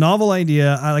 It was a novel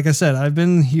idea. Like I said, I've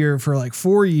been here for like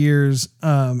 4 years,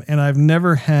 and I've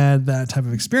never had that type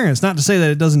of experience. Not to say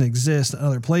that it doesn't exist in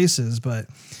other places, but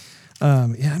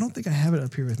I don't think I have it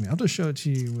up here with me. I'll just show it to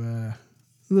you a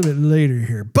little bit later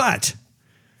here. But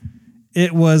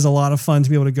it was a lot of fun to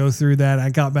be able to go through that. I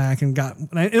got back and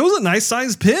it was a nice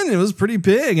sized pin. It was pretty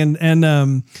big,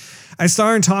 and I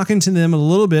started talking to them a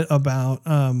little bit about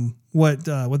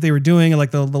what they were doing, and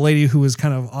like the lady who was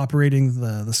kind of operating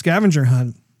the scavenger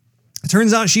hunt. It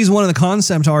turns out she's one of the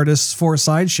concept artists for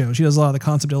Sideshow. She does a lot of the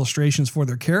concept illustrations for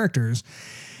their characters.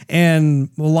 And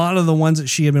a lot of the ones that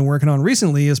she had been working on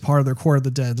recently is part of their Court of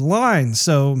the Dead line.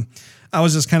 So I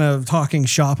was just kind of talking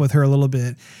shop with her a little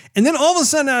bit. And then all of a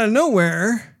sudden out of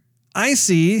nowhere, I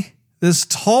see this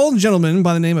tall gentleman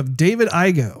by the name of David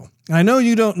Igo. I know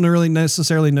you don't really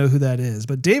necessarily know who that is,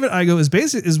 but David Igo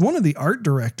is one of the art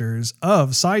directors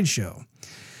of Sideshow.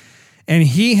 And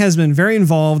he has been very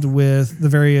involved with the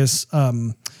various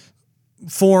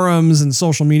forums and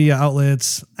social media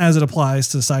outlets as it applies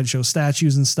to Sideshow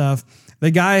statues and stuff.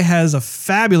 The guy has a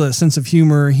fabulous sense of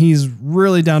humor. He's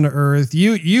really down to earth.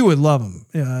 You would love him.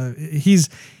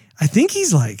 I think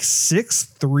he's like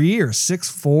 6'3" or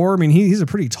 6'4". I mean, he's a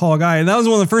pretty tall guy. And that was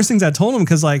one of the first things I told him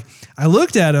because like I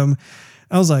looked at him,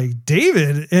 I was like,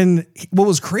 David. And what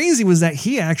was crazy was that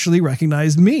he actually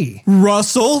recognized me.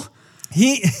 Russell?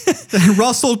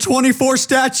 Russell 24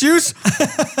 statues?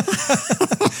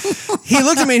 He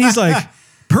looked at me and he's like,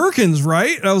 Perkins,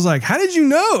 right? And I was like, how did you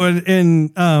know?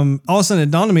 And all of a sudden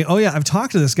it dawned on me, oh yeah, I've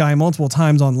talked to this guy multiple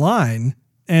times online.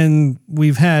 And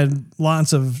we've had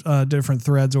lots of different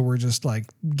threads where we're just like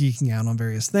geeking out on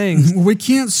various things. We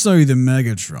can't sell you the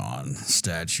Megatron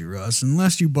statue, Russ,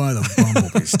 unless you buy the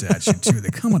Bumblebee statue too. They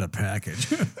come in a package.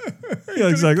 Yeah,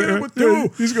 exactly.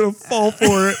 He's going to fall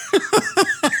for it.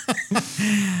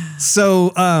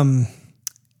 So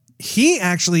he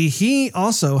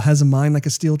also has a mind like a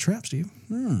steel trap, Steve.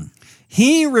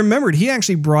 He remembered, he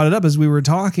actually brought it up as we were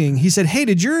talking. He said, hey,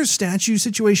 did your statue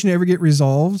situation ever get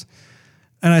resolved?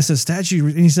 And I said, statue?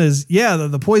 And he says, yeah,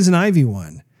 the poison ivy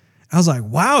one. I was like,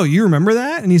 wow, you remember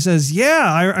that? And he says, yeah,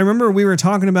 I remember we were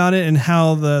talking about it and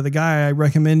how the guy I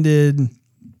recommended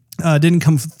didn't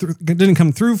come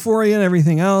through for you and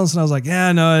everything else. And I was like,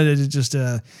 yeah, no, it just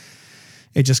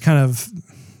kind of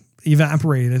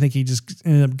evaporated. I think he just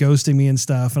ended up ghosting me and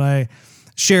stuff. And I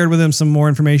shared with him some more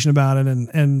information about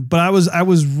it. But I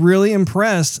was really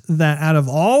impressed that out of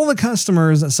all the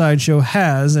customers that Sideshow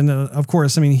has, and of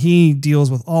course, I mean, he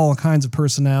deals with all kinds of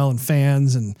personnel and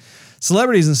fans and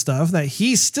celebrities and stuff, that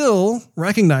he still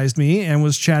recognized me and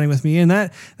was chatting with me. And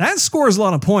that scores a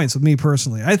lot of points with me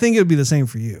personally. I think it would be the same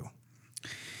for you.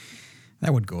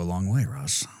 That would go a long way,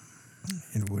 Russ.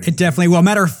 It would. It definitely will.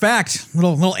 Matter of fact,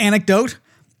 little anecdote.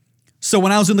 So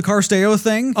when I was doing the car stereo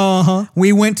thing,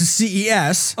 we went to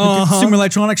CES, the Consumer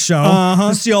Electronics Show,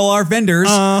 to see all our vendors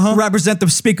represent the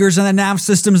speakers and the nav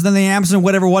systems and the amps and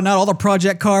whatnot, all the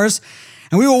project cars.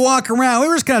 And we would walk around. We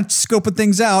were just kind of scoping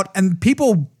things out, and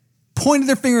people pointed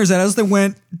their fingers at us. They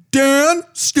went, Dan,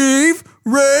 Steve,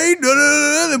 Ray, da,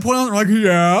 da, da. They pointed out, like,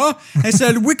 yeah. They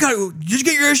said, did you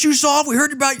get your issue solved? We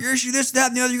heard about your issue, this, that,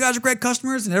 and the other. You guys are great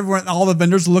customers. And everyone, all the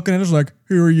vendors are looking at us like,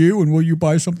 who are you? And will you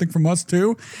buy something from us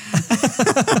too?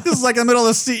 This is like in the middle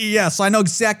of CES. So I know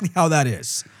exactly how that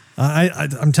is.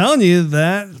 I'm telling you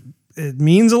that it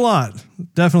means a lot.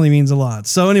 Definitely means a lot.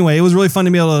 So anyway, it was really fun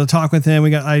to be able to talk with him.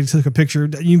 I took a picture.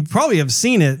 You probably have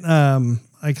seen it,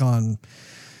 like on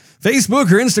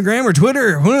Facebook or Instagram or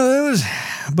Twitter, one of those.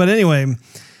 But anyway,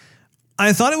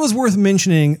 I thought it was worth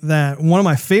mentioning that one of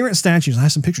my favorite statues, I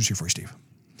have some pictures here for you, Steve.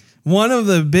 One of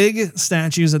the big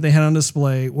statues that they had on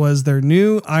display was their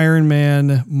new Iron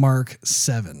Man Mark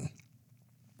 7.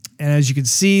 And as you can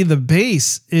see, the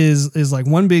base is like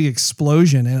one big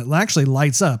explosion, and it actually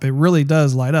lights up. It really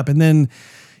does light up. And then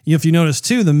if you notice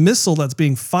too, the missile that's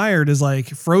being fired is like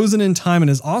frozen in time and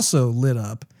is also lit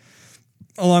up,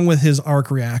 along with his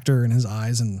arc reactor and his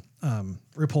eyes and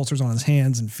repulsors on his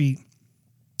hands and feet.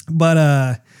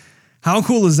 But how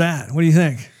cool is that? What do you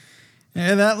think?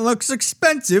 Yeah, that looks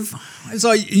expensive.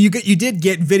 So you did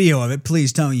get video of it.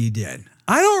 Please tell me you did.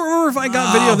 I don't remember if I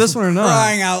got video of this one or not.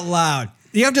 Crying out loud.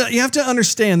 You have to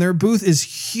understand their booth is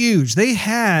huge. They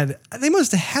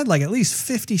must have had like at least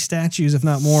 50 statues, if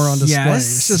not more, on display.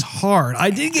 Yes. It's just hard. I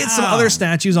did get some other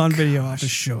statues on video. I'll have to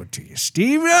show it to you,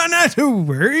 Steve. Not to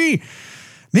worry.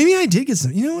 Maybe I did get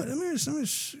some. You know what?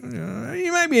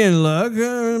 You might be in luck.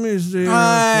 Let me see.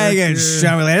 I can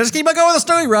show me later. Just keep on going with the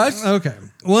story, Russ. Okay.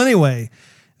 Well, anyway,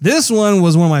 this one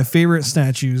was one of my favorite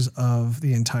statues of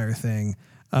the entire thing.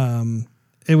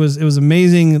 It was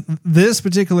amazing. This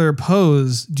particular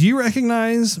pose. Do you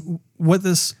recognize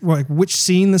which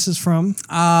scene this is from?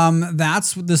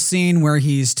 That's the scene where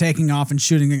he's taking off and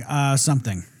shooting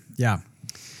something. Yeah.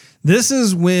 This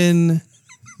is when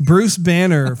Bruce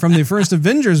Banner from the first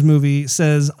Avengers movie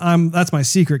says, that's my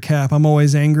secret cap. I'm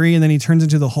always angry. And then he turns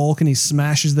into the Hulk and he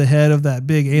smashes the head of that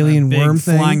big alien worm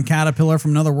thing. Flying caterpillar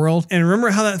from another world. And remember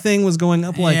how that thing was going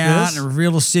up like this? Yeah, and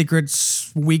revealed a secret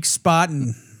weak spot,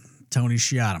 and Tony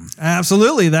shot him.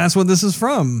 Absolutely. That's what this is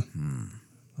from.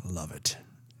 I love it.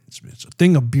 It's a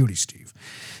thing of beauty, Steve.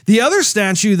 The other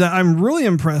statue that I'm really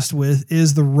impressed with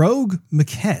is the Rogue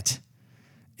Maquette.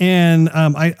 And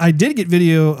I did get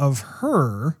video of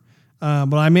her,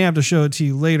 but I may have to show it to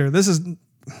you later. This is,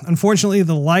 unfortunately,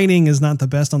 the lighting is not the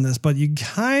best on this, but you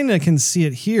kind of can see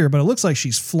it here, but it looks like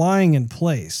she's flying in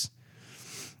place.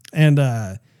 And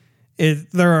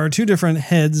there are two different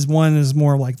heads. One is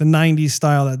more like the 90s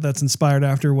style that's inspired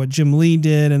after what Jim Lee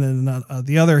did, and then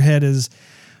the other head is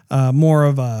more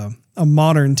of a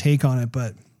modern take on it.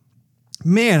 But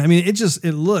man, I mean,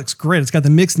 it looks great. It's got the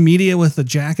mixed media with the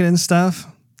jacket and stuff.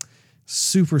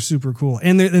 Super, super cool.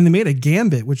 And they made a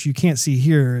Gambit, which you can't see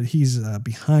here. He's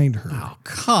behind her. Oh,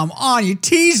 come on. You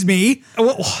teased me.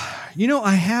 Well,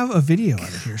 I have a video of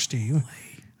it here, Steve.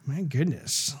 My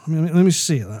goodness. Let me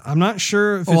see. I'm not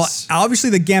sure if it's...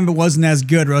 obviously the Gambit wasn't as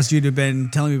good, Russ. You'd have been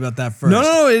telling me about that first.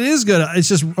 No, it is good. It's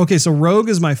just... Okay, so Rogue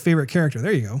is my favorite character.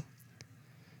 There you go.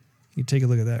 You take a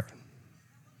look at that.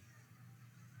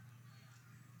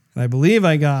 And I believe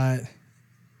I got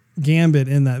Gambit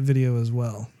in that video as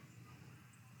well.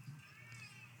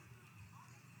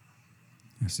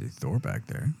 I see Thor back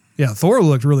there. Yeah, Thor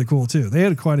looked really cool too. They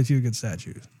had quite a few good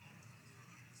statues.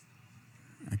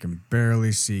 I can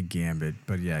barely see Gambit,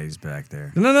 but yeah, he's back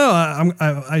there. No.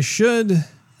 I should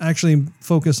actually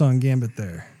focus on Gambit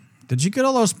there. Did you get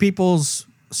all those people's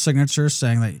signatures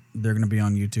saying that they're going to be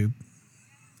on YouTube?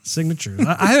 Signatures.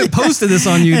 I haven't posted this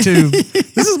on YouTube.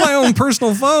 This is my own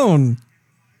personal phone.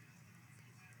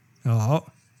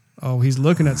 Oh, he's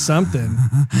looking at something.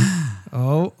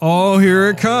 Oh, here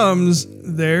it comes.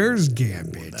 There's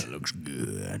Gambit. That looks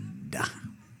good.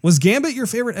 Was Gambit your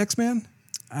favorite X-Man?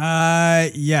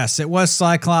 Yes, it was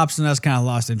Cyclops, and I was kind of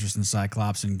lost interest in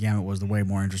Cyclops, and Gambit was the way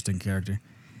more interesting character.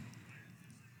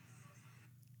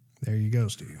 There you go,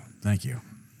 Steve. Thank you.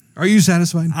 Are you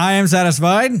satisfied? I am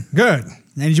satisfied. Good.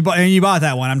 And you bought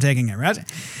that one. I'm taking it, right?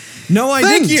 No, I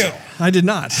Thank didn't. you. I did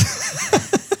not.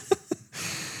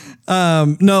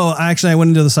 No, actually, I went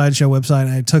into the Sideshow website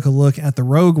and I took a look at the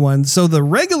Rogue one. So the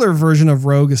regular version of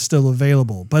Rogue is still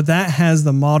available, but that has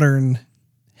the modern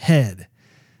head.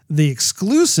 The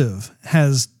exclusive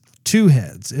has two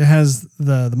heads. It has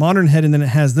the modern head, and then it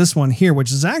has this one here,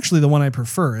 which is actually the one I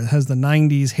prefer. It has the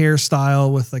 90s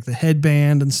hairstyle with like the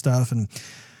headband and stuff. And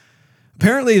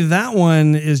apparently that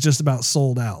one is just about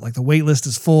sold out. Like the wait list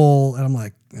is full, and I'm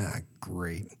like,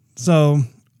 great. So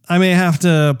I may have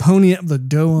to pony up the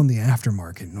dough on the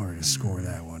aftermarket in order to score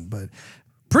that one. But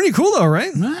pretty cool though,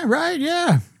 right? Right,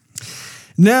 yeah.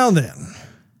 Now then,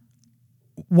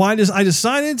 I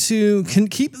decided to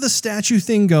keep the statue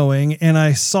thing going, and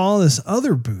I saw this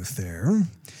other booth there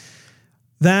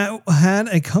that had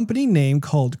a company name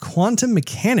called Quantum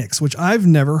Mechanics, which I've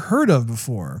never heard of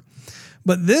before.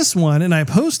 But this one, and I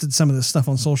posted some of this stuff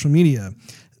on social media,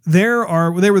 there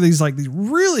were these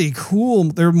really cool,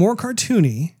 they're more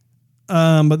cartoony,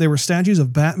 but they were statues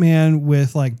of Batman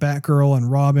with like Batgirl and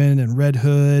Robin and Red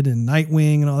Hood and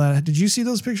Nightwing and all that. Did you see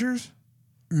those pictures?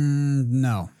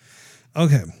 No.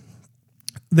 Okay.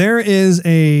 There is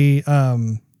a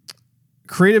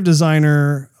creative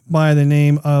designer by the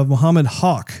name of Mohammed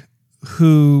Hawk,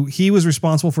 who he was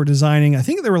responsible for designing. I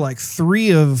think there were like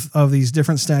 3 of these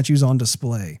different statues on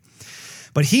display.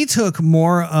 But he took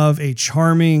more of a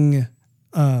charming,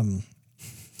 kind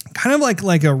of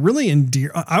like a really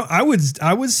I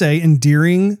would say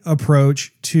endearing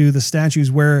approach to the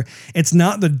statues, where it's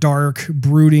not the dark,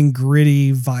 brooding,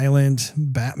 gritty, violent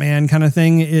Batman kind of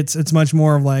thing. It's much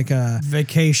more of like a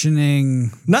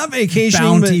vacationing, not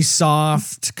vacationing, bounty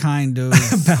soft kind of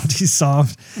bounty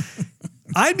soft.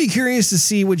 I'd be curious to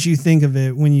see what you think of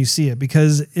it when you see it,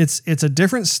 because it's a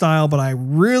different style, but I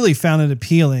really found it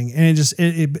appealing, and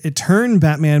it turned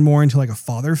Batman more into like a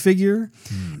father figure,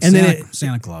 and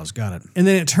Santa Claus got it, and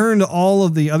then it turned all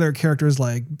of the other characters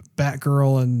like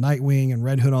Batgirl and Nightwing and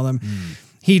Red Hood, all them.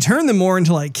 He turned them more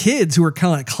into like kids who were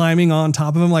kind of like climbing on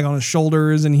top of him, like on his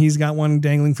shoulders, and he's got one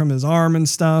dangling from his arm and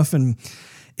stuff, and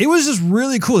it was just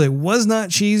really cool. It was not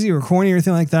cheesy or corny or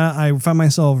anything like that. I found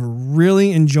myself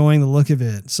really enjoying the look of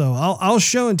it. So I'll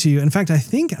show it to you. In fact, I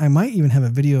think I might even have a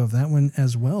video of that one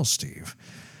as well, Steve.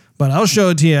 But I'll show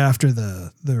it to you after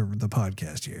the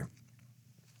podcast here.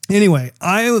 Anyway,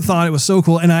 I thought it was so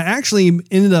cool, and I actually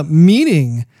ended up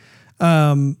meeting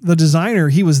the designer.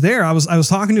 He was there. I was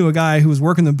talking to a guy who was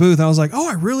working the booth. I was like, "Oh,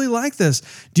 I really like this.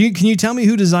 Can you tell me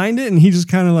who designed it?" And he just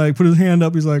kind of like put his hand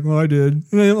up. He's like, "Well, I did."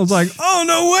 And I was like, "Oh,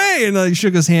 no way!" And I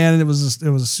shook his hand, and it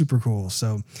was super cool.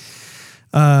 So,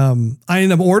 I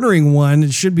ended up ordering one.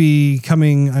 It should be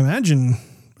coming, I imagine,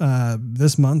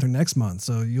 this month or next month.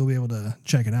 So you'll be able to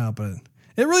check it out. But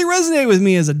it really resonated with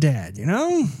me as a dad. You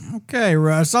know? Okay,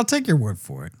 Russ, I'll take your word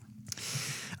for it.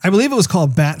 I believe it was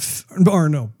called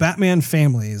Batman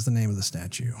Family is the name of the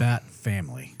statue. Bat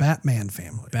Family. Batman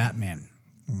Family. Batman.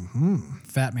 Mm-hmm.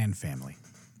 Fatman Family.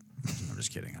 I'm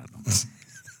just kidding. I don't know.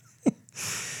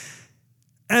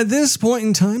 At this point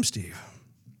in time, Steve,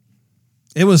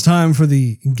 it was time for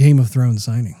the Game of Thrones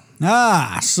signing.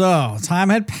 So time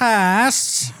had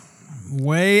passed.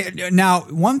 Now,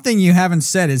 one thing you haven't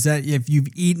said is that if you've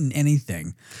eaten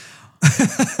anything.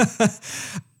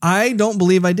 I don't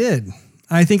believe I did.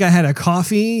 I think I had a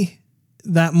coffee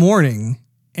that morning,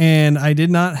 and I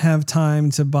did not have time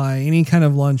to buy any kind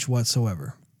of lunch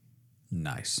whatsoever.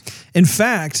 Nice. In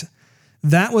fact,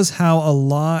 that was how a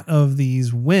lot of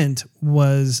these went.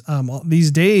 Was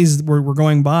these days were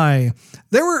going by.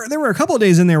 There were a couple of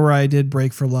days in there where I did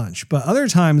break for lunch, but other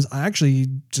times I actually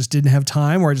just didn't have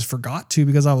time, or I just forgot to,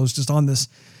 because I was just on this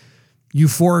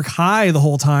euphoric high the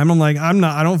whole time. I'm like, I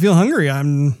don't feel hungry.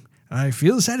 I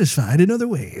feel satisfied in other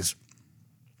ways.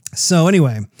 So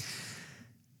anyway,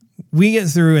 we get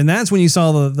through, and that's when you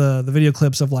saw the video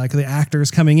clips of like the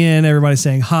actors coming in, everybody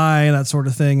saying hi, and that sort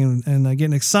of thing, and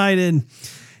getting excited.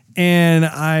 And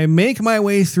I make my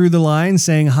way through the line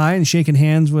saying hi and shaking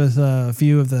hands with a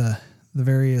few of the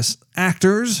various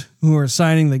actors who are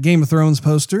signing the Game of Thrones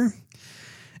poster.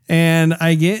 And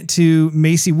I get to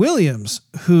Macy Williams,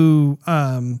 who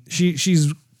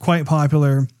she's quite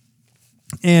popular,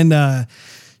 and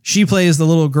she plays the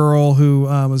little girl who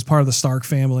was part of the Stark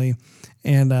family.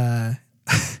 And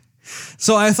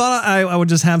so I thought I would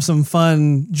just have some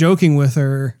fun joking with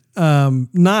her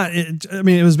Not, it, I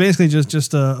mean, it was basically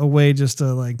just a way just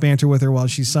to like banter with her while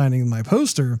she's signing my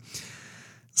poster.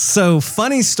 So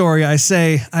funny story. I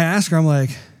ask her, I'm like,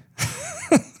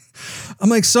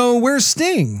 so where's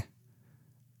Sting?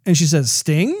 And she said,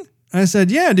 Sting? And I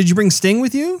said, yeah. Did you bring Sting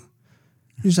with you?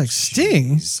 She's like,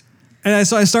 Sting? And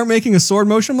so I start making a sword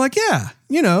motion. I'm like, yeah,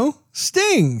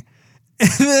 Sting. And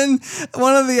then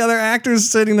one of the other actors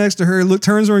sitting next to her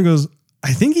turns over and goes,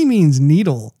 I think he means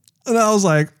needle. And I was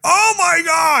like, oh my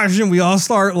gosh. And we all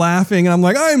start laughing. And I'm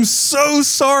like, I'm so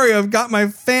sorry. I've got my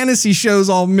fantasy shows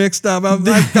all mixed up. I've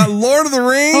got Lord of the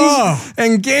Rings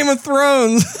and Game of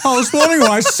Thrones. I was wondering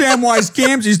why Samwise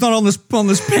Gamgee's not on this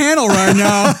panel right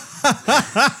now.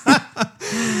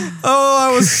 Oh,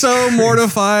 I was so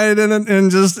mortified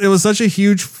and just, it was such a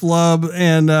huge flub.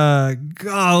 And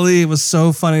golly, it was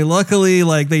so funny. Luckily,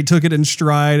 like they took it in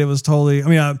stride. It was totally,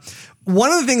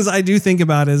 one of the things I do think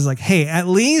about is like, hey, at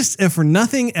least if for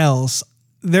nothing else,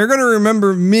 they're going to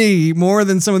remember me more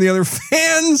than some of the other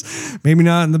fans. Maybe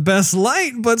not in the best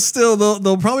light, but still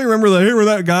they'll probably remember that, hey, we're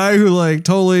that guy who like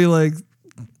totally like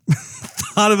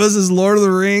thought of us as Lord of the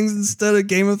Rings instead of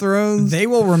Game of Thrones. They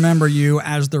will remember you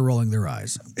as they're rolling their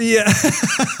eyes. Yeah.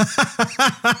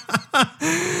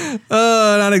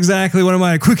 Not exactly one of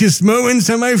my quickest moments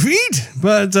on my feet,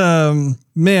 but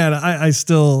man, I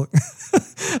still...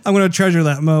 I'm going to treasure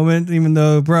that moment, even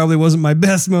though it probably wasn't my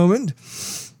best moment.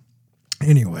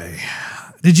 Anyway,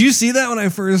 did you see that when I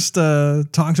first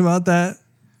talked about that?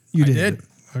 You did.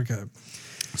 Okay.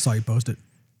 I saw you post it.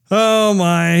 Oh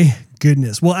my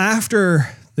goodness. Well, after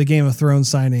the Game of Thrones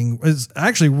signing, was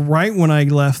actually right when I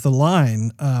left the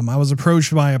line, I was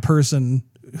approached by a person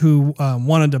who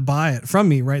wanted to buy it from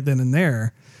me right then and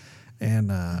there.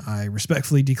 And I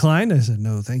respectfully declined. I said,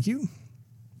 no, thank you.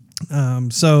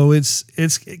 So it's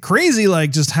crazy,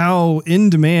 like just how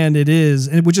in demand it is,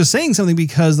 and which is saying something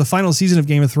because the final season of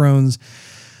Game of Thrones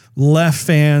left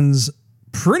fans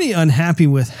pretty unhappy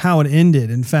with how it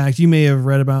ended. In fact, you may have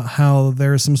read about how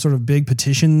there's some sort of big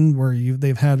petition where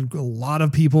they've had a lot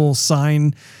of people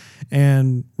sign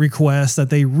and request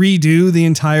that they redo the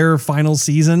entire final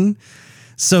season.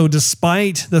 So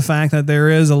despite the fact that there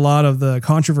is a lot of the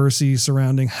controversy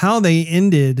surrounding how they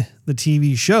ended the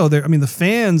TV show, the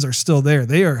fans are still there.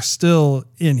 They are still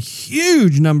in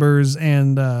huge numbers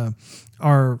and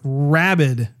are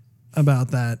rabid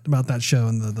about that show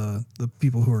and the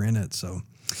people who are in it. So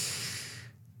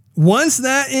once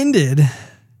that ended,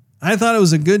 I thought it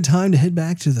was a good time to head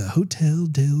back to the Hotel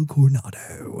del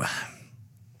Coronado.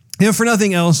 If for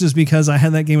nothing else, just because I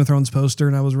had that Game of Thrones poster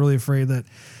and I was really afraid that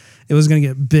it was going to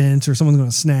get bent or someone's going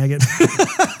to snag it.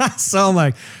 So I'm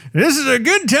like, this is a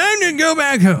good time to go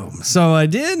back home. So I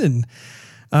did, and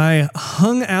I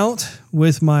hung out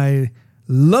with my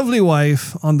lovely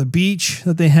wife on the beach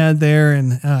that they had there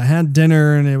and had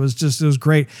dinner, and it was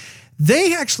great.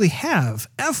 They actually have,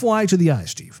 FY to the eye,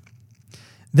 Steve,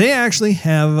 they actually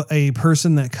have a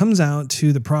person that comes out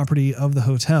to the property of the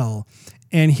hotel,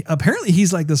 and apparently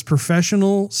he's like this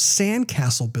professional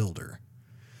sandcastle builder.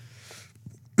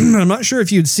 I'm not sure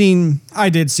if you'd seen. I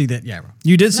did see that. Yeah.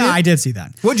 You did see it? I did see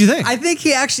that. What'd you think? I think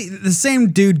he actually, the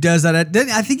same dude does that.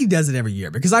 I think he does it every year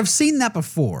because I've seen that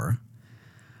before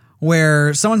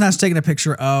where someone has taken a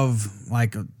picture of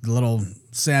like a little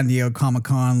San Diego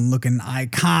Comic-Con looking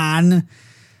icon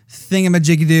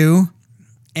thingamajiggy-doo,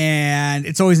 and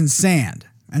it's always in sand.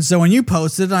 And so when you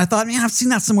posted it, I thought, man, I've seen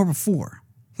that somewhere before.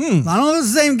 I don't know if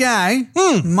it's the same guy.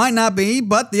 Might not be,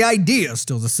 but the idea is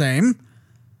still the same.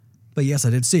 But yes, I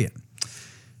did see it.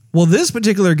 Well, this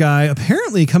particular guy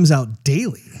apparently comes out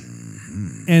daily.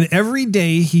 And every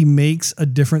day he makes a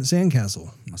different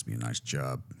sandcastle. Must be a nice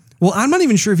job. Well, I'm not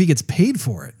even sure if he gets paid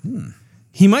for it.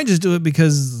 He might just do it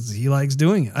because he likes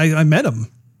doing it. I met him.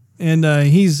 And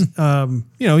he's,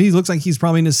 he looks like he's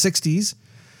probably in his 60s.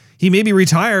 He may be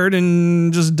retired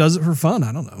and just does it for fun.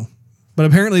 I don't know. But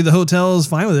apparently the hotel is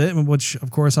fine with it, which,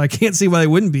 of course, I can't see why they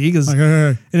wouldn't be because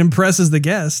it impresses the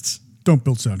guests. Don't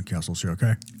build sandcastles here,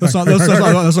 okay? That's not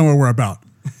what we're about.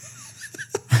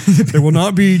 There will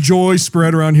not be joy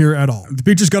spread around here at all. The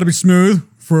beach has got to be smooth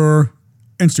for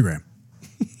Instagram.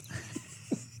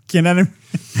 Can't have any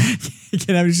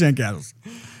sandcastles.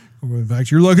 In fact,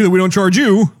 you're lucky that we don't charge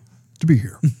you to be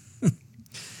here.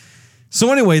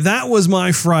 So anyway, that was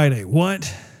my Friday.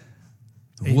 What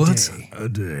a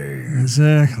day.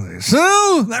 Exactly.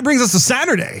 So that brings us to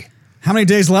Saturday. How many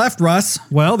days left, Russ?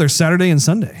 Well, there's Saturday and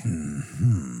Sunday.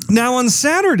 Now on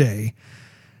Saturday,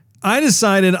 I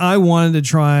decided I wanted to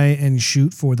try and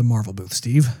shoot for the Marvel booth,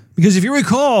 Steve. Because if you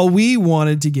recall, we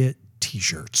wanted to get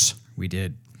t-shirts. We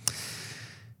did.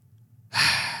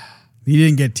 You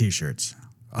didn't get t-shirts.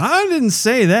 I didn't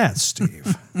say that,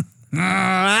 Steve.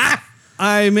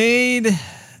 I made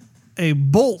a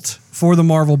bolt for the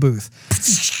Marvel booth.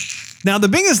 Now, the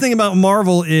biggest thing about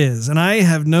Marvel is, and I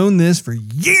have known this for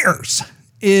years,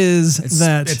 is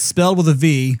that It's spelled with a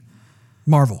V,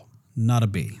 Marvel. not a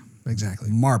B. Exactly.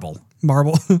 Marble.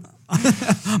 Marvel.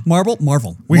 Marvel.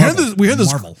 We had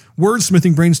this Marvel.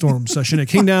 wordsmithing brainstorm session. It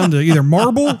came down to either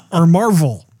Marble or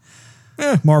Marvel.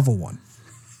 Marvel won.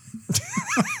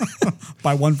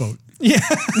 By one vote. Yeah.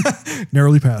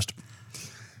 Narrowly passed.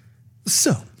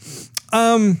 So,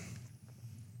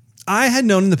 I had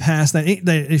known in the past that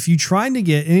if you tried to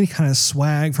get any kind of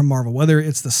swag from Marvel, whether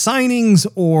it's the signings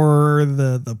or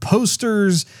the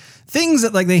posters, things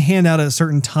that like they hand out at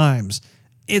certain times,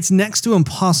 it's next to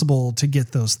impossible to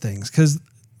get those things because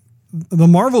the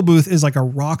Marvel booth is like a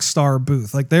rock star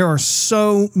booth. Like there are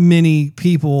so many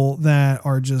people that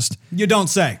are just... You don't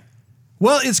say.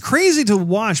 Well, it's crazy to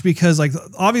watch because like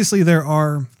obviously there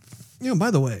are,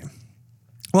 by the way,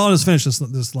 well, I'll just finish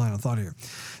this line of thought here.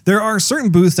 There are certain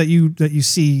booths that you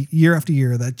see year after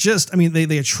year that just,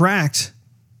 they attract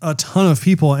a ton of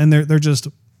people and they're just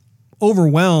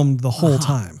overwhelmed the whole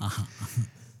time.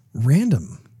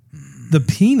 Random. The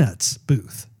Peanuts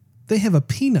booth. They have a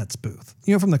Peanuts booth.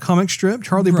 From the comic strip,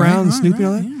 Charlie Brown and Snoopy and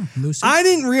all that. Yeah. Lucy. I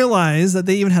didn't realize that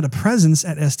they even had a presence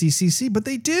at SDCC, but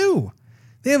they do.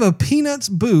 They have a Peanuts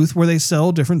booth where they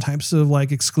sell different types of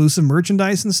like exclusive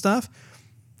merchandise and stuff.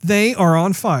 They are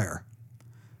on fire.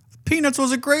 Peanuts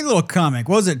was a great little comic.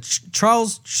 What was it?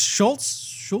 Charles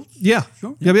Schultz? Yeah.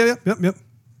 Sure. Yep.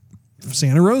 From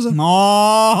Santa Rosa.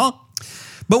 Aww.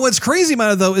 But what's crazy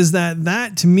about it though is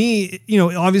that to me,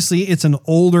 obviously it's an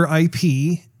older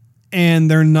IP and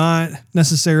they're not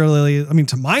necessarily,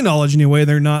 to my knowledge anyway,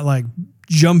 they're not like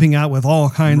jumping out with all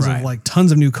kinds of like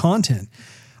tons of new content.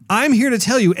 I'm here to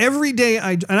tell you every day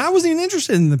and I wasn't even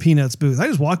interested in the Peanuts booth. I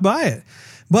just walked by it,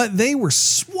 but they were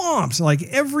swamped like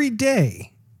every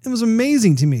day. It was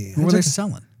amazing to me. What were they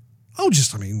selling? Oh,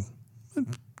 just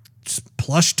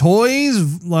plush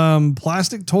toys,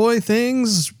 plastic toy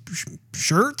things,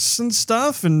 shirts and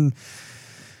stuff. And,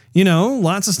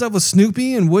 lots of stuff with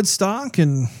Snoopy and Woodstock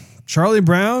and Charlie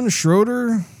Brown,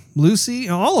 Schroeder, Lucy,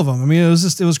 all of them. It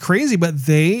was crazy, but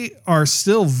they are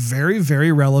still very,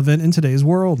 very relevant in today's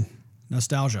world.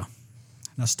 Nostalgia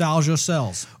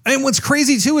sells. And what's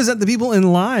crazy too is that the people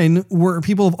in line were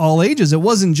people of all ages. It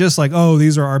wasn't just like, oh,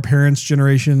 these are our parents'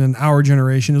 generation and our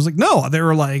generation. It was like, no, they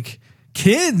were like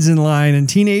kids in line and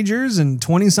teenagers and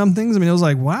 20-somethings. It was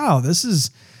like, wow, this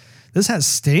has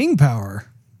staying power.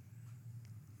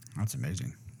 That's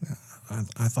amazing.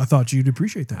 I thought you'd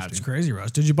appreciate that. That's Steve. crazy,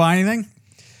 Russ. Did you buy anything?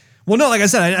 Well, no, like I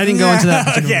said, I didn't go into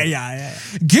that. Yeah.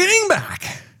 Getting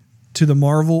back to the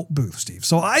Marvel booth, Steve.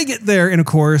 So I get there and of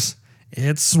course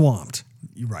it's swamped.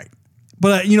 You're right.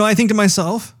 But, I think to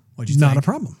myself, What'd you not think? a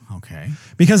problem. Okay.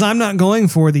 Because I'm not going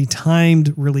for the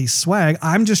timed release swag.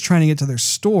 I'm just trying to get to their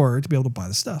store to be able to buy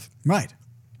the stuff. Right.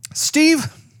 Steve,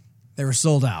 They were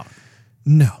sold out.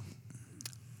 no.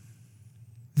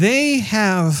 They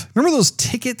have, remember those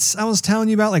tickets I was telling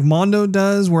you about, like Mondo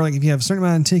does, where like if you have a certain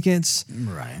amount of tickets,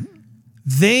 Right.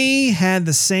 they had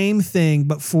the same thing,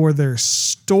 but for their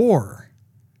store.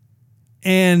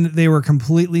 And they were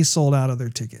completely sold out of their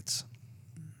tickets.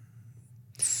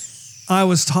 I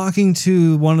was talking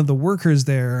to one of the workers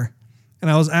there and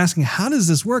I was asking, how does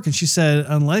this work? And she said,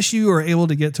 unless you are able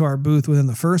to get to our booth within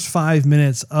the first 5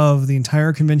 minutes of the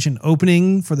entire convention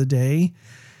opening for the day,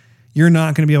 you're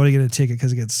not going to be able to get a ticket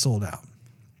because it gets sold out.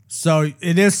 So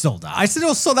it is sold out. I said it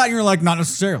was sold out and you're like, not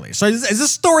necessarily. So is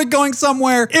this story going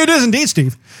somewhere? It is indeed,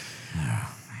 Steve.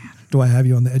 Do I have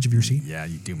you on the edge of your seat? Yeah,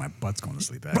 you do. My butt's going to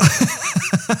sleep.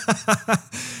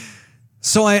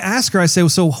 So I asked her, I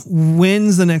said, so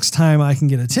when's the next time I can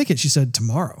get a ticket? She said,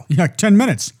 tomorrow. You're like 10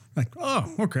 minutes. Like, oh,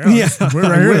 okay. Yeah, We're I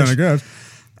right here then, wish. I guess.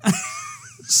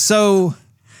 So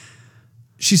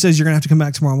she says, you're going to have to come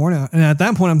back tomorrow morning. And at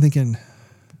that point, I'm thinking,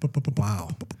 wow.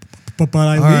 But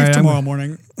I All leave right, tomorrow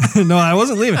morning. No, I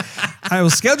wasn't leaving. I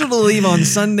was scheduled to leave on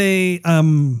Sunday.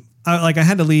 I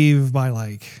had to leave by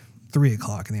like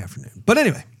 3:00 in the afternoon. But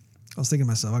anyway, I was thinking to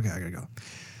myself, okay, I got to go.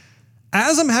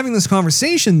 As I'm having this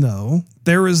conversation, though,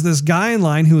 there was this guy in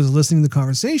line who was listening to the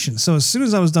conversation. So as soon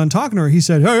as I was done talking to her, he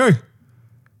said, hey,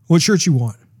 what shirt you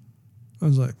want? I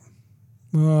was like,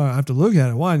 well, I have to look at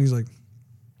it. Why? And he's like,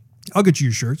 I'll get you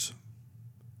your shirts.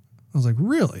 I was like,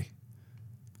 really?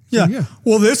 Yeah. Yeah.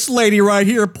 Well, this lady right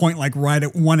here, point like right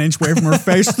at 1 inch away from her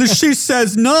face, she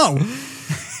says no.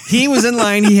 He was in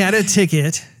line. He had a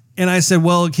ticket. And I said,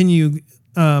 well, can you...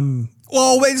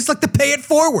 Well, wait, it's like to pay it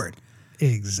forward.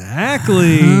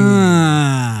 Exactly.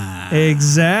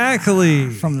 Exactly.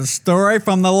 From the story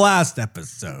from the last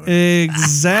episode.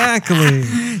 Exactly.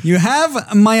 You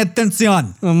have my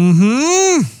attention.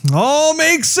 All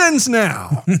makes sense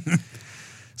now.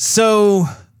 So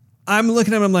I'm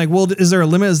looking at him, I'm like, well, is there a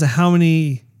limit as to how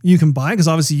many you can buy? Because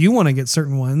obviously you want to get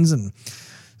certain ones. And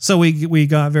so we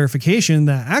got verification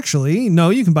that actually, no,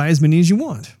 you can buy as many as you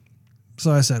want.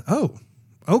 So I said, oh,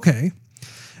 okay.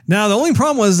 Now, the only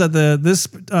problem was that this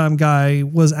guy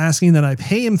was asking that I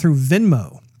pay him through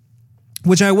Venmo,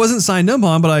 which I wasn't signed up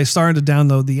on, but I started to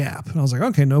download the app. And I was like,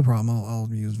 okay, no problem. I'll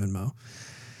use Venmo.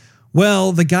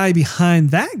 Well, the guy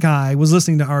behind that guy was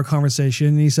listening to our conversation,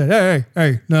 and he said,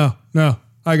 hey, no,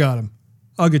 I got him.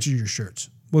 I'll get you your shirts.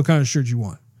 What kind of shirts you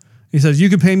want? He says, you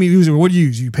can pay me. He was like, what do you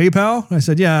use? You PayPal? And I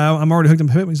said, yeah, I'm already hooked on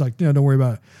PayPal. He's like, yeah, don't worry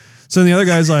about it. So then the other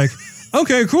guy's like,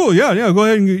 okay, cool. Yeah. Go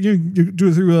ahead and you do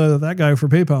it through that guy for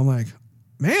PayPal. I'm like,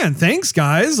 man, thanks,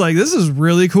 guys. Like, this is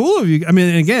really cool of you. I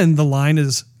mean, again, the line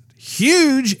is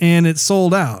huge and it's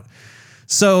sold out.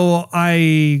 So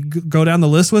I go down the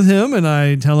list with him and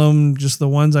I tell him just the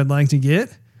ones I'd like to get.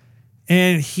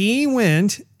 And he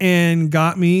went and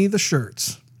got me the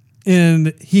shirts.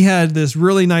 And he had this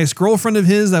really nice girlfriend of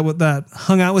his that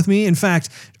hung out with me. In fact,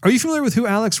 are you familiar with who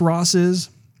Alex Ross is?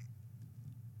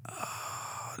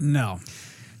 No.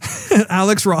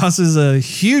 Alex Ross is a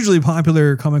hugely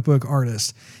popular comic book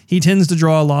artist. He tends to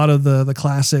draw a lot of the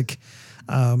classic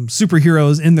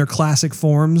superheroes in their classic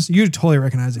forms. You'd totally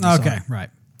recognize it. Okay, right.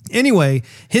 Anyway,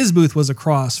 his booth was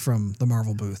across from the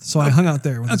Marvel booth. So I hung out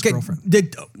there with his girlfriend.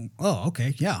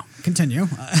 Okay. Yeah. Continue.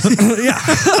 Yeah.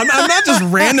 I'm not just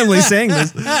randomly saying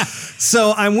this.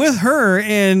 So I'm with her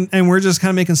and we're just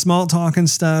kind of making small talk and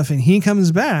stuff. And he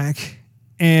comes back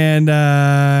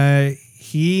and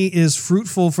he is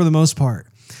fruitful for the most part.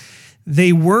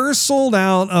 They were sold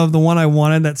out of the one I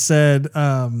wanted that said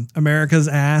America's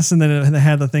ass, and then it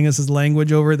had the thing that says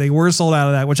language over it. They were sold out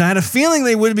of that, which I had a feeling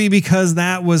they would be because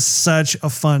that was such a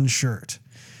fun shirt.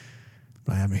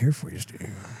 But I have them here for you, Steve.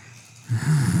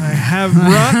 I have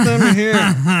brought them here.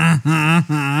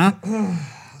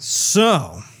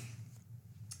 So,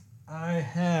 I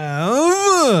have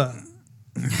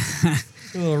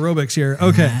a little aerobics here.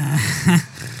 Okay.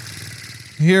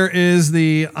 Here is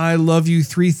the I Love You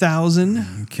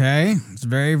 3000. Okay. It's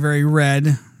very, very red.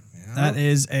 Yep. That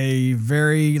is a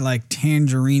very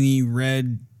tangerine-y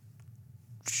red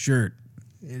shirt.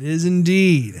 It is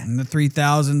indeed. And the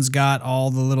 3000's got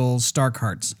all the little Stark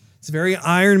hearts. It's a very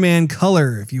Iron Man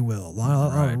color, if you will. A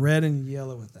lot Right. of red and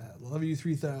yellow with that. Love You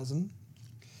 3000.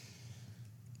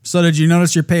 So did you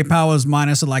notice your PayPal was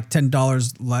minus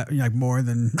 $10 more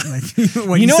than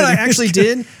when you know what I actually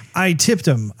did? I tipped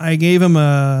him. I gave him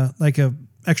a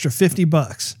extra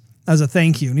 $50 as a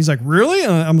thank you. And he's like, really?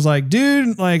 And I was like,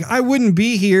 dude, I wouldn't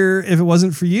be here if it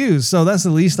wasn't for you. So that's the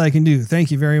least I can do.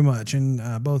 Thank you very much.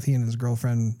 And both he and his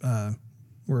girlfriend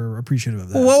were appreciative of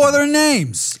that. What were their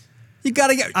names? You got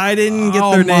to get... I didn't get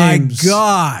their names. Oh my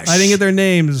gosh. I didn't get their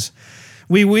names.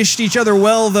 We wished each other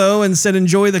well, though, and said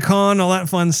enjoy the con, all that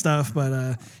fun stuff.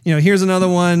 But, here's another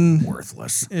one.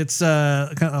 Worthless. It's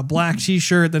kind of a black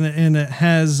T-shirt, and it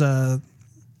has the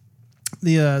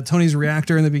Tony's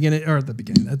reactor in the beginning, or at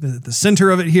the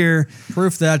center of it here.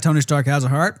 Proof that Tony Stark has a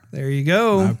heart. There you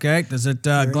go. Okay. Does it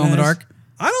glow in the dark?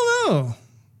 I don't know.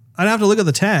 I'd have to look at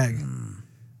the tag.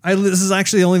 This is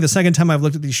actually only the second time I've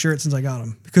looked at these shirts since I got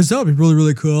them. Because that would be really,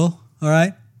 really cool. All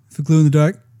right. If it glow in the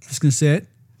dark, just going to say it.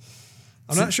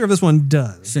 I'm not sure if this one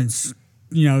does. Since,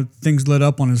 things lit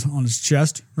up on his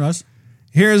chest, Russ.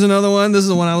 Here's another one. This is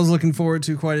the one I was looking forward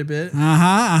to quite a bit.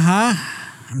 I'm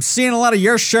seeing a lot of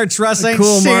your shirts, Russ. Ain't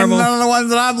Cool, seeing Marvel. none of the ones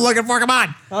that I'm looking for. Come on.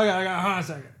 Okay, hold on a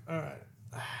second. All right.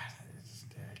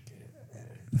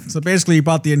 So basically, you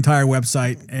bought the entire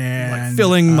website and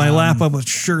Filling my lap up with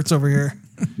shirts over here.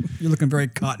 You're looking very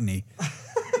cottony.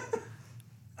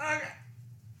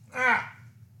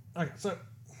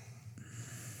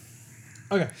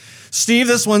 Okay. Steve,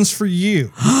 this one's for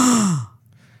you.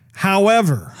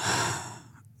 However,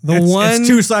 It's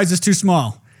 2 sizes too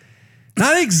small.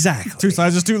 Not exactly. 2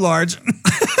 sizes too large.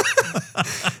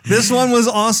 This one was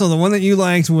also, the one that you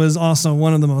liked was also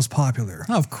one of the most popular.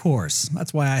 Of course.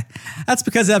 That's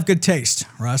because I have good taste,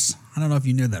 Russ. I don't know if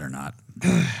you knew that or not.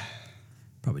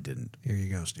 Probably didn't. Here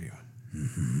you go, Steve.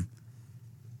 Mm-hmm.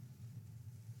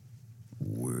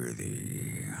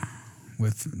 Worthy.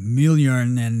 With Mjolnir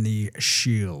and the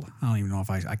shield. I don't even know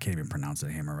if I can't even pronounce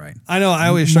the hammer right. I know, I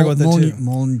always struggle with it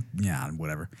too. Yeah,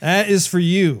 whatever. That is for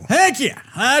you. Heck yeah.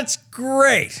 That's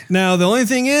great. Now, the only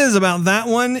thing is about that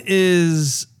one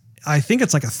is, I think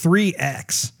it's like a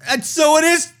 3X. And so it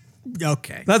is.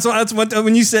 Okay. That's what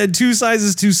when you said 2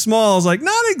 sizes too small, I was like,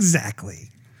 not exactly.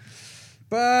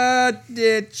 But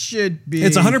it should be.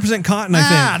 It's 100% cotton,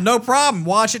 I think. No problem.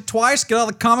 Wash it twice, get all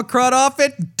the comic crud off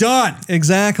it, done.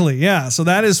 Exactly. Yeah. So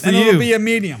that is for And you. it'll be a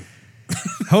medium.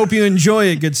 Hope you enjoy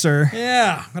it, good sir.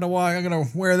 Yeah, I'm gonna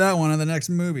wear that one in the next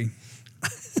movie.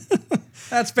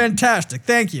 That's fantastic.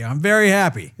 Thank you. I'm very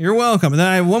happy. You're welcome. And then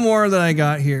I have one more that I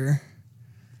got here.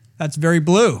 That's very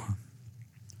blue.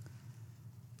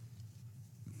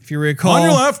 If you recall. On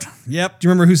your left. Yep. Do you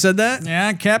remember who said that?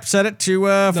 Yeah, Cap said it to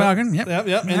Falcon. Yep.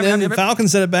 Yep. And then Falcon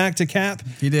said it back to Cap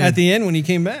He did. at the end when he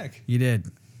came back. You did.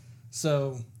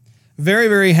 So very,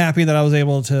 very happy that I was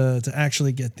able to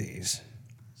actually get these.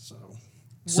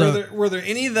 So were there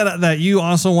any that you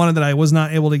also wanted that I was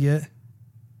not able to get?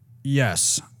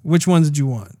 Yes. Which ones did you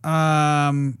want? It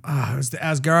was the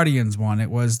Asgardians one. It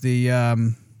was the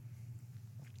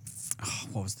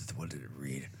what did it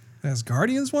read?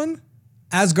 Asgardians one?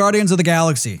 Asgardians of the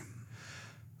Galaxy.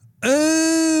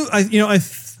 I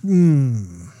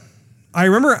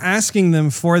remember asking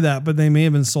them for that, but they may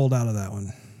have been sold out of that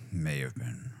one. May have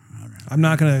been. I'm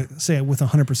not going to say it with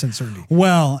 100% certainty.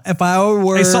 Well, if I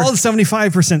were A solid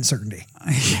 75% certainty.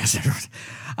 Yes.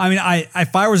 I mean,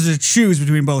 if I was to choose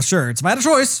between both shirts, if I had a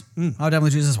choice, I would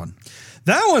definitely choose this one.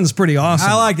 That one's pretty awesome.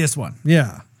 I like this one.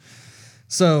 Yeah.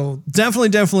 So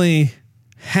definitely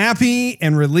happy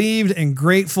and relieved and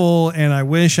grateful. And I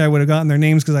wish I would have gotten their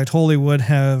names because I totally would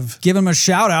have. Give them a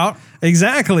shout out.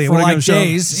 Exactly. For Would have like given a shout-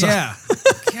 days. So-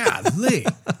 Yeah. Golly.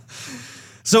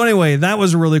 So anyway, that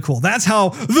was really cool. That's how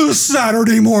the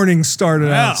Saturday morning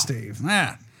started out, Steve.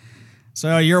 Yeah.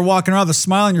 So you're walking around with a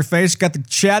smile on your face, got to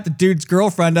chat the dude's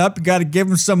girlfriend up, you got to give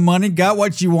him some money, got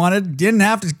what you wanted, didn't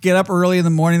have to get up early in the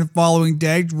morning the following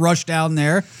day, rush down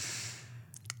there.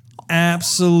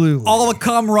 Absolutely. All the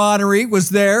camaraderie was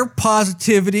there,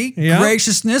 positivity, Yeah.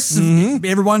 graciousness,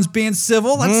 everyone's being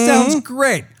civil. That sounds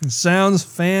great. It sounds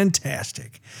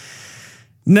fantastic.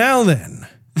 Now then.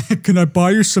 Can I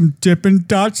buy you some Dippin'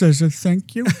 Dots as a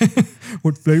thank you?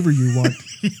 What flavor you want?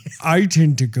 I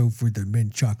tend to go for the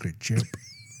mint chocolate chip.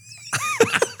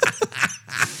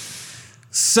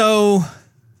 So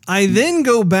I then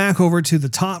go back over to the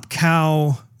Top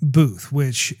Cow booth,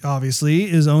 which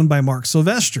obviously is owned by Mark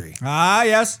Silvestri. Ah,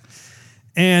 yes.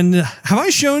 And have I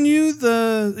shown you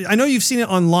I know you've seen it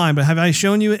online, but have I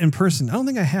shown you it in person? I don't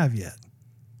think I have yet.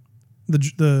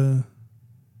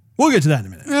 We'll get to that in a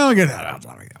minute. I'll get that out.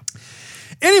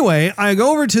 Anyway, I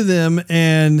go over to them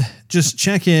and just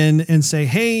check in and say,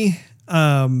 hey,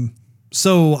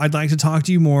 so I'd like to talk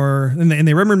to you more. And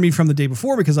they remembered me from the day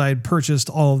before because I had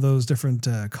purchased all of those different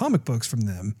comic books from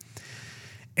them.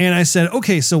 And I said,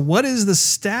 okay, so what is the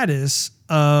status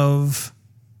of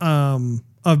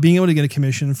being able to get a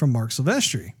commission from Mark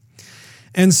Silvestri?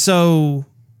 And so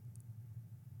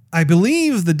I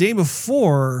believe the day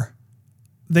before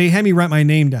they had me write my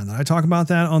name down. Did I talk about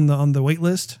that on the wait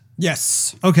list?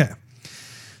 Yes. Okay.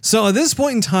 So at this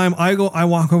point in time, I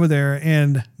walk over there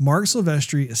and Mark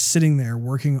Silvestri is sitting there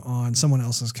working on someone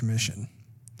else's commission.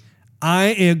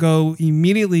 I go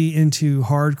immediately into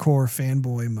hardcore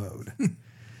fanboy mode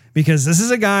because this is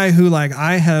a guy who, like,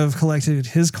 I have collected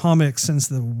his comics since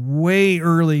the way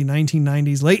early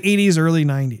 1990s, late 80s, early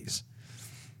 90s.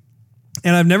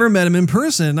 And I've never met him in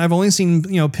person. I've only seen,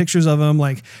 pictures of him.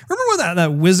 Like, remember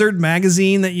that Wizard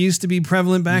magazine that used to be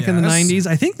prevalent back in the 90s?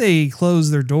 I think they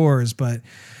closed their doors, but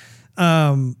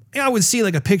I would see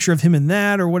like a picture of him in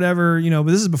that or whatever,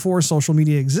 but this is before social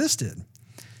media existed.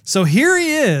 So here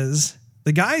he is.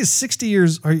 The guy is 60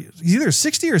 years, or he's either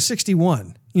 60 or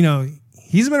 61.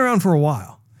 He's been around for a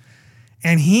while.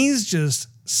 And he's just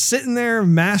sitting there,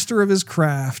 master of his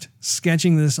craft,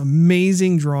 sketching this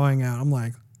amazing drawing out. I'm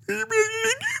like,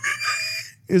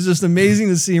 it's just amazing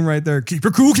to see him right there. Keep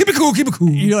it cool, keep it cool, keep it cool.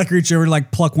 You like reach over to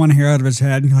like pluck one hair out of his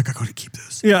head and you're like, I gotta keep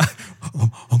this. Yeah.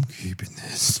 I'm keeping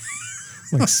this.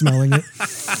 Like smelling it.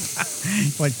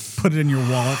 Like put it in your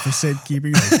wallet for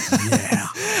safekeeping. Like, yeah.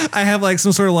 I have like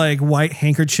some sort of like white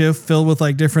handkerchief filled with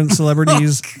like different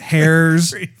celebrities'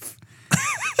 hairs.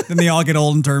 Then they all get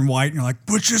old and turn white and you're like,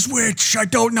 which is which? I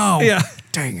don't know. Yeah.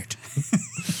 Dang it.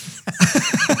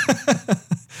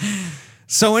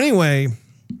 So anyway,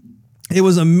 it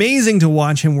was amazing to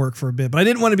watch him work for a bit, but I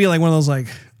didn't want to be like one of those like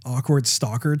awkward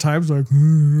stalker types,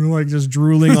 like just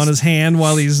drooling on his hand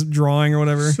while he's drawing or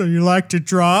whatever. So you like to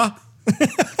draw?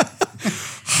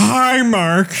 Hi,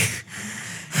 Mark.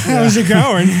 How's it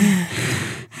going?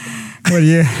 What do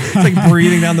you? It's like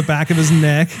breathing down the back of his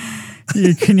neck.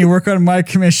 Can you work on my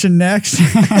commission next?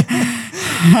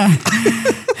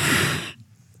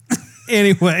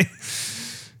 Anyway,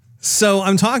 so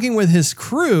I'm talking with his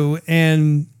crew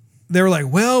and they were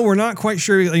like, well, we're not quite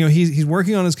sure. You know, he's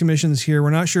working on his commissions here. We're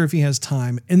not sure if he has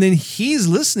time. And then he's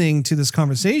listening to this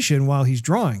conversation while he's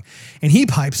drawing, and he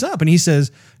pipes up and he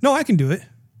says, no, I can do it.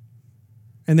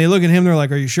 And they look at him. They're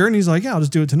like, are you sure? And he's like, yeah, I'll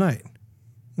just do it tonight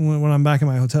when I'm back in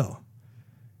my hotel.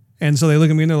 And so they look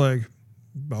at me and they're like,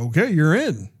 okay, you're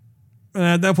in. And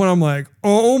at that point, I'm like,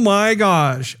 oh my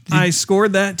gosh, I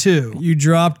scored that too. You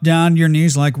dropped down to your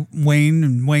knees like Wayne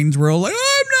and Wayne's World, like,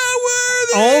 I'm not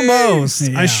worthy. Almost.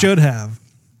 Yeah. I should have.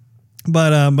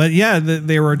 But yeah,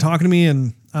 they were talking to me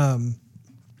and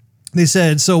they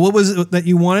said, so what was it that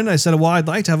you wanted? I said, well, I'd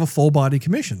like to have a full body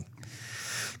commission.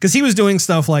 Because he was doing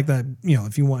stuff like that, you know,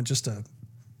 if you want just a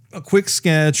quick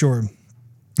sketch, or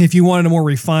if you wanted a more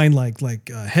refined, like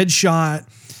headshot,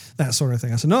 that sort of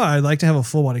thing. I said, no, I'd like to have a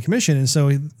full body commission. And so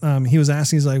he was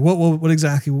asking, he's like, what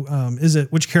exactly is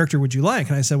it? Which character would you like?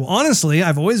 And I said, well, honestly,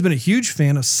 I've always been a huge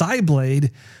fan of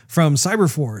Cyblade from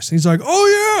Cyberforce. And he's like,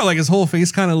 oh yeah, like his whole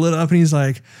face kind of lit up, and he's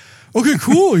like, okay,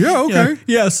 cool, yeah, okay,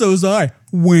 yeah, so was I.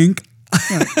 Wink.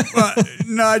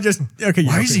 No, I just okay.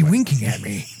 Why is he winking at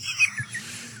me?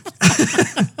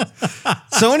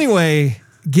 So anyway,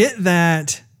 get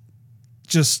that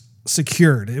just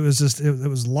secured. It was just, it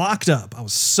was locked up. I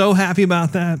was so happy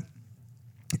about that.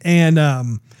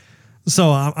 And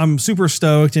so I'm super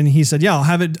stoked. And he said, yeah, I'll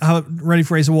have it ready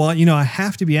for you. I said, well, you know, I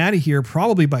have to be out of here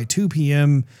probably by 2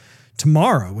 p.m.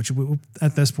 tomorrow, which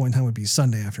at this point in time would be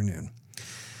Sunday afternoon.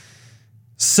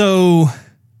 So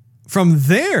from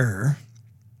there,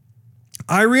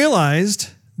 I realized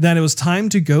that it was time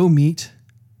to go meet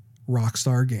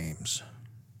Rockstar Games.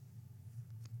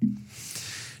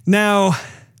 Now,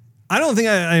 I don't think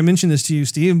I mentioned this to you,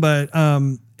 Steve, but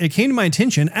it came to my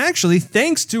attention, actually,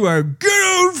 thanks to our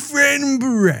good old friend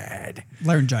Brad.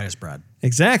 Laryngitis Brad.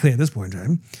 Exactly, at this point in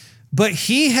time. But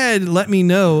he had let me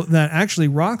know that actually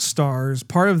Rockstar's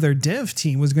part of their dev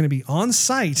team was going to be on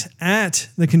site at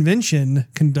the convention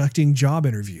conducting job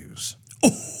interviews.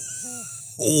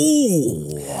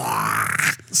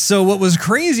 So what was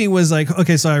crazy was like,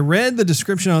 okay, so I read the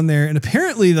description on there, and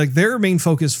apparently like their main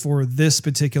focus for this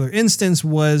particular instance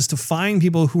was to find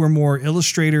people who are more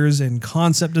illustrators and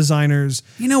concept designers.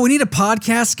 You know, we need a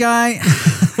podcast guy.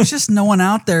 There's just no one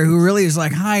out there who really is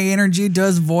like high energy,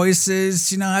 does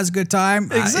voices, you know, has a good time.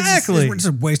 Exactly. It's just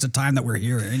a waste of time that we're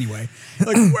here anyway.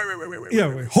 Like, wait.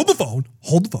 Yeah, wait. Hold the phone.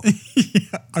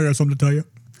 Yeah, I got something to tell you.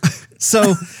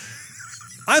 So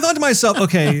I thought to myself,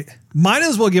 okay, might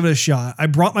as well give it a shot. I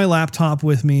brought my laptop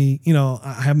with me. You know,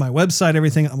 I have my website,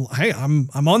 everything.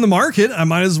 I'm on the market. I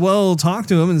might as well talk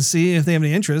to them and see if they have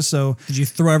any interest. So did you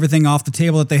throw everything off the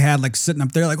table that they had like sitting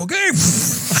up there like, okay,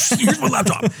 here's my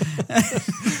laptop.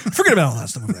 Forget about all that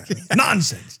stuff over there.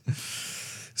 Nonsense.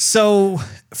 So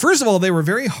first of all, they were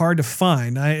very hard to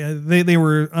find. They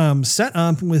were set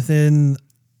up within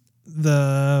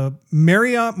the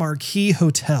Marriott Marquis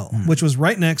Hotel, which was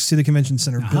right next to the convention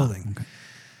center building. Okay.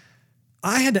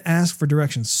 I had to ask for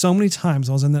directions so many times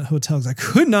I was in that hotel because I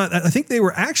could not. I think it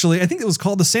was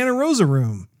called the Santa Rosa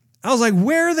Room. I was like,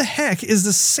 where the heck is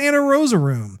the Santa Rosa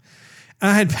Room? And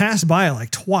I had passed by it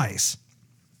like twice.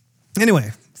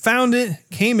 Anyway, found it,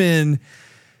 came in,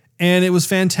 and it was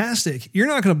fantastic. You're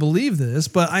not going to believe this,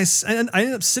 but I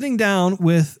ended up sitting down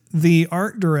with the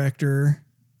art director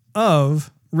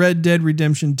of Red Dead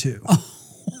Redemption 2. Oh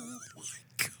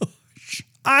my gosh.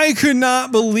 I could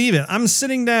not believe it. I'm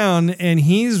sitting down and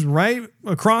he's right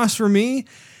across from me,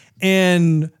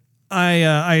 and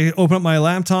I open up my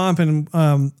laptop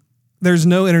and there's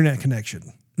no internet connection.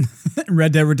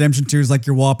 Red Dead Redemption 2 is like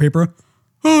your wallpaper.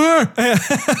 Oh, hey.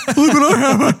 Look what I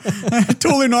have.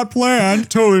 Totally not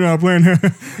planned.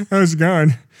 How's it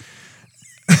going?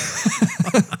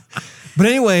 But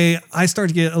anyway, I start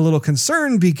to get a little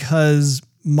concerned because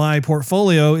my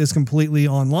portfolio is completely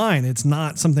online. It's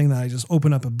not something that I just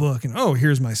open up a book and, oh,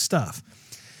 here's my stuff.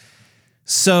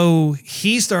 So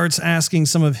he starts asking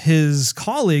some of his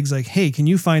colleagues, like, hey, can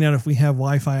you find out if we have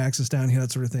Wi-Fi access down here,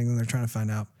 that sort of thing. And they're trying to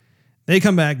find out. They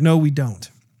come back, no, we don't.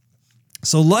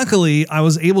 So luckily, I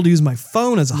was able to use my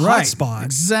phone as a hotspot.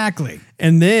 Exactly.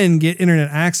 And then get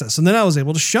internet access. And then I was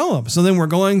able to show them. So then we're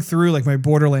going through like my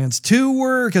Borderlands 2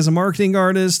 work as a marketing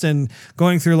artist and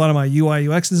going through a lot of my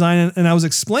UI UX design. And I was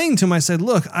explaining to him, I said,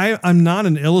 look, I'm not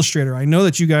an illustrator. I know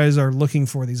that you guys are looking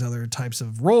for these other types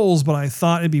of roles, but I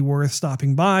thought it'd be worth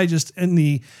stopping by just in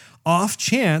the off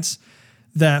chance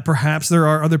that perhaps there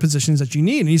are other positions that you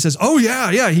need. And he says, oh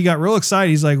yeah. He got real excited.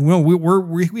 He's like, well,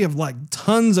 we have like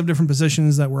tons of different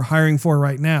positions that we're hiring for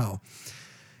right now.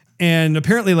 And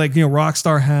apparently like, you know,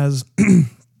 Rockstar has,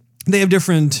 they have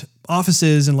different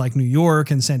offices in like New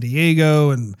York and San Diego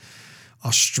and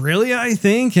Australia, I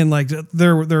think, and like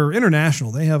they're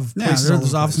international. They have places all over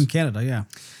there's the office place. in Canada. Yeah.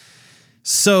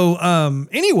 So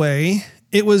anyway,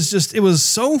 it was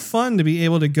so fun to be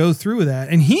able to go through with that.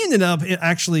 And he ended up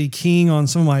actually keying on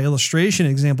some of my illustration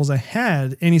examples I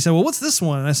had. And he said, well, what's this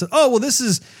one? And I said, oh, well, this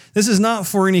is not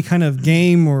for any kind of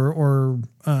game or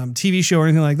TV show or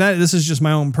anything like that. This is just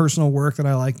my own personal work that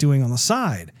I like doing on the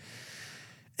side.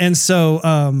 And so,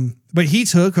 but he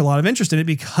took a lot of interest in it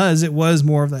because it was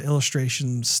more of that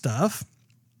illustration stuff.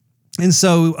 And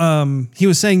so he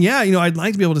was saying, yeah, I'd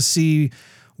like to be able to see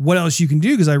what else you can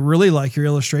do, because I really like your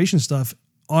illustration stuff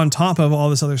on top of all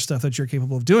this other stuff that you're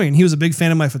capable of doing. And he was a big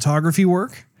fan of my photography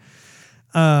work.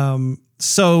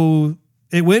 So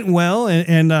it went well,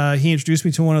 and he introduced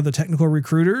me to one of the technical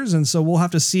recruiters. And so we'll have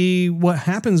to see what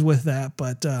happens with that.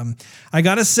 But I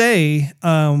got to say,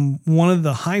 one of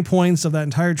the high points of that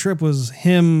entire trip was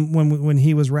him, when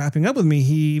he was wrapping up with me,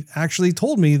 he actually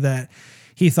told me that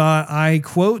he thought I,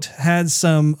 quote, had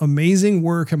some amazing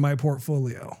work in my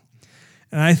portfolio.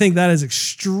 And I think that is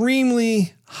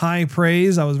extremely high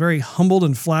praise. I was very humbled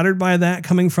and flattered by that,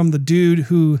 coming from the dude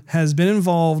who has been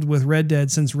involved with Red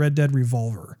Dead since Red Dead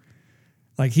Revolver.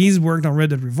 Like, he's worked on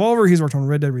Red Dead Revolver, he's worked on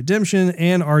Red Dead Redemption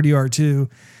and RDR2.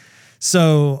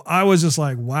 So I was just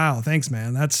like, wow, thanks,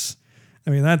 man. I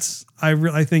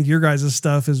think your guys'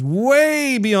 stuff is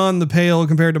way beyond the pale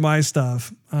compared to my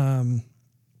stuff.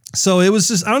 So it was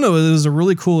just, I don't know, it was a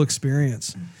really cool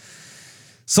experience.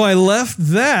 So I left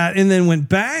that and then went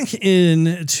back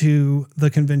into the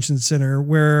convention center,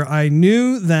 where I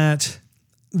knew that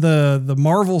the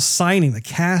Marvel signing, the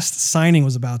cast signing,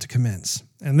 was about to commence.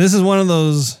 And this is one of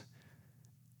those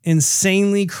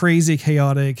insanely crazy,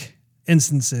 chaotic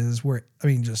instances where,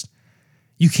 just,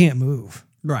 you can't move.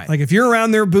 Right. Like, if you're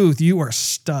around their booth, you are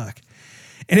stuck.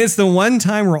 And it's the one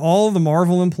time where all the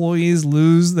Marvel employees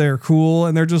lose their cool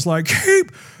and they're just like,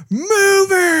 keep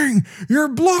moving. You're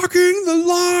blocking the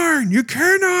line. You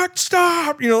cannot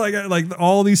stop. Like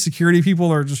all these security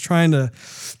people are just trying to,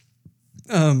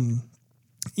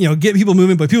 get people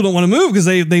moving, but people don't want to move because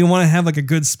they want to have like a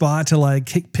good spot to like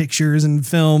take pictures and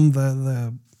film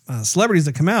the celebrities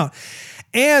that come out.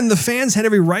 And the fans had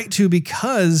every right to,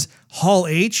 because Hall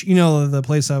H, the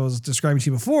place I was describing to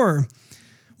you before,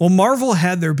 well, Marvel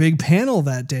had their big panel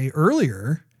that day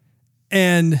earlier,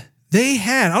 and they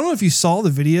had, I don't know if you saw the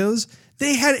videos,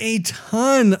 they had a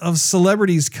ton of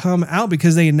celebrities come out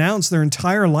because they announced their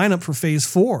entire lineup for Phase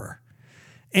 4.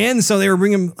 And so they were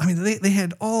bringing, they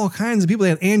had all kinds of people. They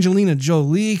had Angelina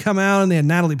Jolie come out, and they had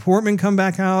Natalie Portman come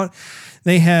back out.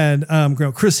 They had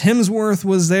Chris Hemsworth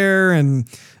was there, and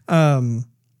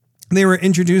they were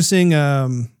introducing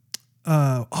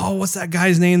what's that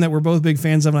guy's name that we're both big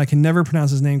fans of, and I can never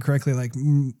pronounce his name correctly, like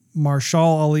Marshall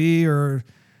Ali, or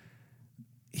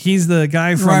he's the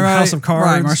guy from House of Cards.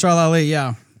 Right, Marshall Ali,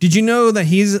 yeah. Did you know that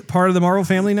he's part of the Marvel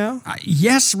family now?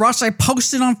 Yes, Ross, I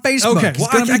posted on Facebook. Okay, well,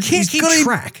 I can't keep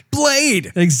track.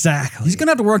 Blade. Exactly. He's going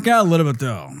to have to work out a little bit,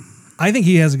 though. I think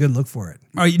he has a good look for it.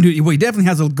 Well, he definitely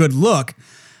has a good look.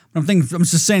 But I'm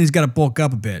just saying he's got to bulk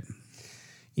up a bit.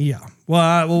 Yeah.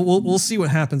 Well, we'll see what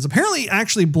happens. Apparently,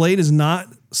 actually, Blade is not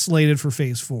slated for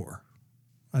Phase 4.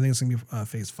 I think it's going to be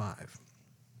Phase 5.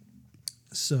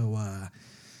 So, I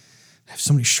have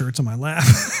so many shirts on my lap.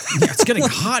 Yeah, it's getting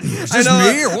hot in here. Is this I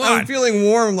know, me or what? I'm feeling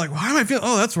warm. I'm like, why am I feeling?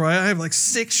 Oh, that's right. I have like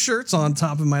 6 shirts on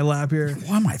top of my lap here.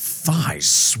 Why are my thighs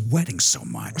sweating so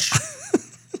much?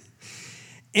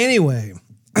 Anyway,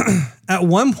 at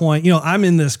one point, I'm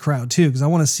in this crowd too because I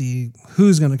want to see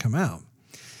who's going to come out.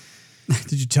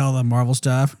 Did you tell the Marvel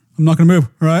staff, I'm not going to move,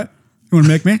 all right? You want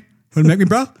to make me? Want to make me,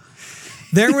 bro?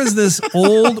 There was this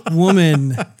old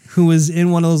woman who was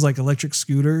in one of those like electric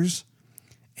scooters,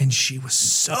 and she was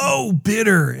so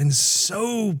bitter and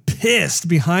so pissed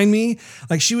behind me.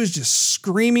 Like, she was just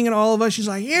screaming at all of us. She's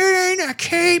like, you need to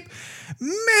keep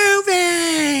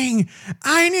moving.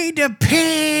 I need to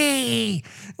pee.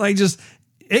 Like, just,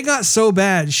 it got so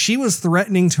bad. She was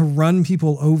threatening to run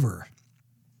people over.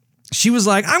 She was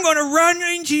like, I'm going to run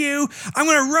into you. I'm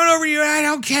going to run over you. I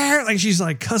don't care. Like, she's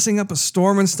like cussing up a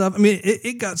storm and stuff. I mean,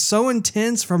 it got so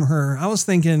intense from her. I was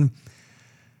thinking,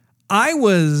 I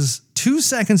was 2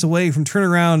 seconds away from turning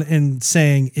around and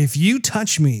saying, if you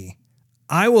touch me,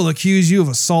 I will accuse you of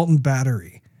assault and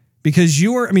battery, because she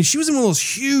was in one of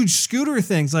those huge scooter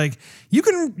things. Like, you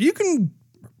can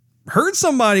hurt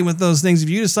somebody with those things if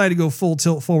you decide to go full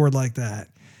tilt forward like that.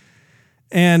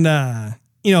 And,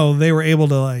 they were able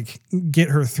to like get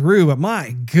her through, but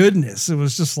my goodness, it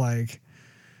was just like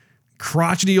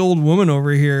crotchety old woman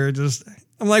over here.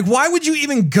 I'm like, why would you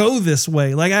even go this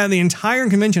way? Like, out of the entire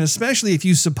convention, especially if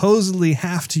you supposedly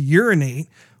have to urinate,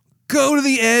 go to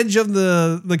the edge of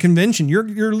the convention.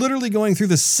 You're literally going through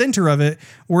the center of it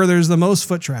where there's the most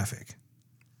foot traffic.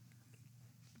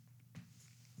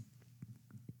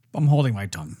 I'm holding my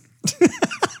tongue.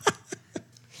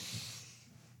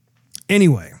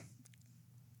 Anyway,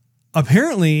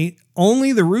 apparently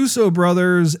only the Russo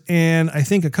brothers and I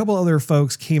think a couple other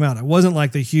folks came out. It wasn't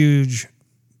like the huge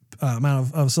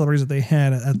amount of celebrities that they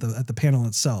had at the panel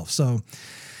itself. So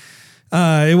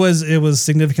it was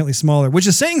significantly smaller, which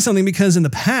is saying something because in the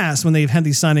past when they've had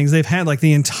these signings, they've had like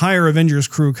the entire Avengers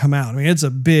crew come out. I mean, it's a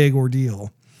big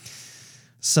ordeal.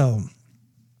 So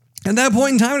at that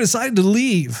point in time, I decided to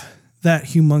leave that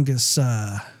humongous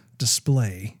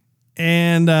display.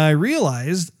 And I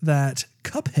realized that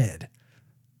Cuphead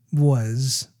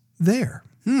was there.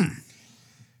 And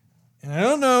I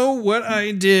don't know what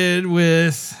I did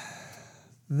with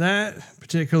that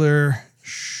particular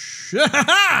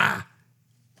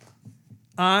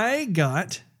I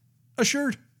got a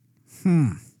shirt.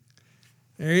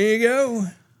 There you go.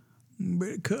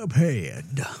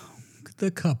 Cuphead.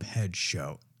 The Cuphead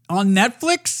show. On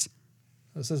Netflix?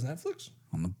 That says Netflix?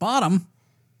 On the bottom.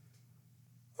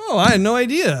 Oh, I had no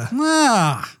idea.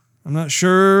 Ah. I'm not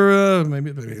sure.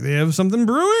 Maybe they have something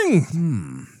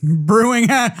brewing. Brewing,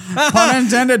 pun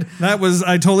intended.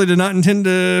 I totally did not intend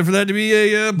for that to be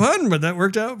a pun, but that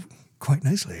worked out quite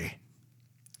nicely.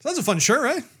 So that's a fun shirt,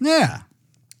 right? Yeah.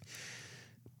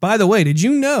 By the way, did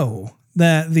you know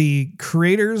that the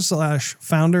creators /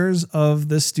 founders of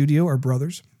this studio are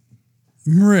brothers?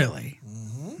 Really?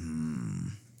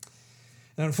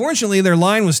 And unfortunately, their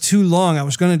line was too long. I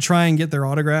was going to try and get their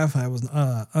autograph. I was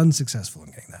unsuccessful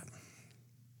in getting that.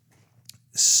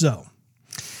 So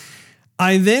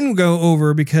I then go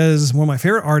over because one of my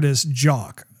favorite artists,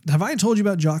 Jock. Have I told you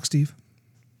about Jock, Steve?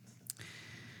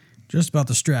 Just about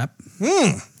the strap.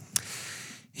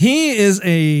 He is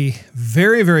a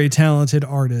very, very talented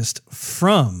artist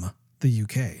from the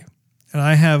UK. And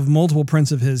I have multiple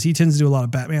prints of his. He tends to do a lot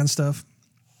of Batman stuff.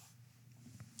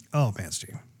 Oh, man,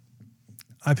 Steve.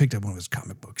 I picked up one of his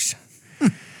comic books.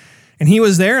 And he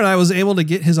was there, and I was able to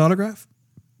get his autograph,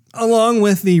 along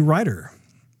with the writer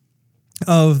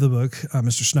of the book,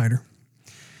 Mr. Snyder.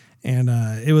 And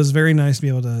it was very nice to be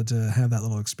able to have that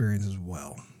little experience as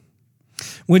well.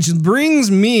 Which brings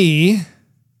me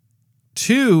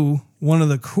to one of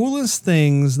the coolest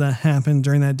things that happened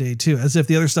during that day, too, as if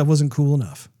the other stuff wasn't cool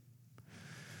enough.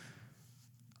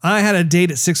 I had a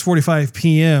date at 6:45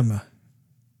 p.m.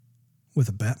 with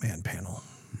a Batman panel.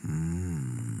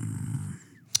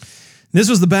 This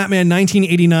was the Batman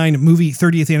 1989 movie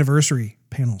 30th anniversary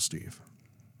panel, Steve.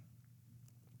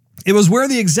 It was where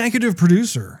the executive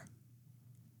producer,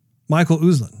 Michael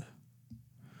Uslan,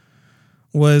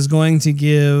 was going to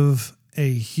give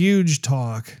a huge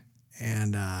talk.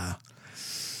 And I'm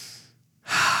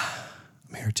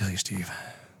here to tell you, Steve,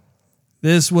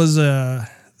 this was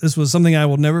something I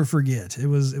will never forget. It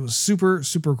was super,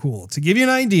 super cool. To give you an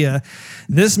idea,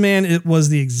 this man was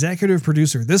the executive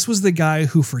producer. This was the guy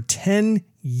who for 10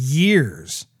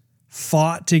 years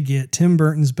fought to get Tim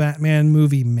Burton's Batman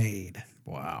movie made.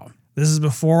 Wow. This is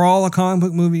before all the comic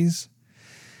book movies.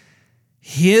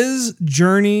 His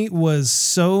journey was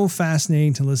so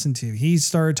fascinating to listen to. He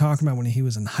started talking about when he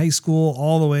was in high school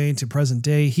all the way to present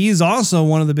day. He's also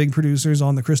one of the big producers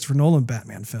on the Christopher Nolan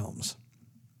Batman films.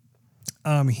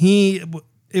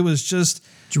 It was just...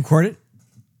 Did you record it?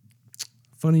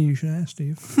 Funny you should ask,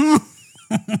 Steve.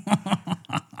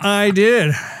 I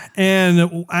did.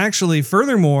 And actually,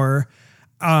 furthermore,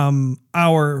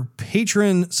 our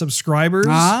patron subscribers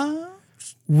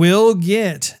will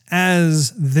get,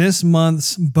 as this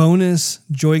month's bonus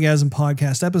Joygasm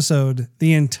podcast episode,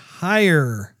 the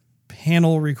entire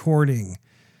panel recording,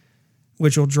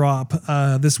 which will drop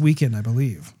this weekend, I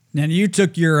believe. And you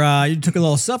took a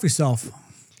little selfie self.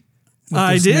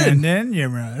 I did. Then you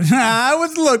I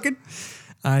was looking.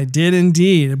 I did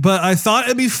indeed. But I thought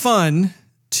it'd be fun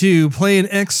to play an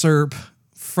excerpt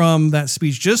from that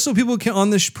speech, just so people on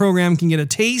this program can get a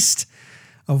taste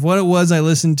of what it was I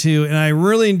listened to. And I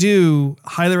really do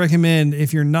highly recommend,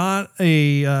 if you're not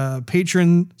a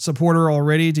patron supporter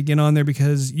already, to get on there,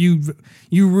 because you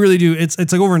really do. It's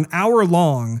like over an hour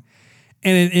long.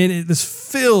 And it is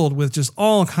filled with just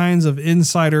all kinds of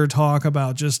insider talk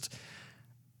about just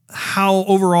how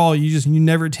overall you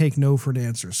never take no for an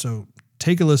answer. So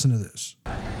take a listen to this.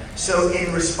 So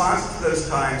in response to those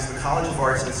times, the College of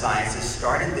Arts and Sciences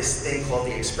started this thing called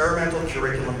the Experimental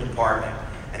Curriculum Department.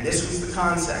 And this was the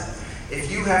concept.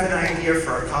 If you have an idea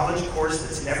for a college course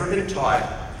that's never been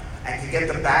taught and could get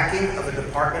the backing of a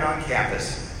department on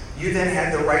campus, you then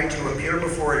had the right to appear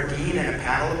before a dean and a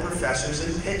panel of professors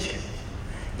and pitch it.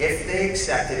 if they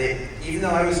accepted it, even though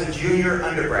I was a junior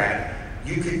undergrad,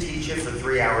 you could teach it for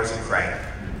 3 hours of credit.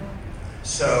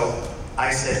 So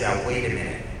I said, now wait a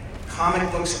minute.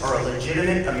 Comic books are a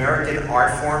legitimate American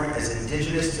art form as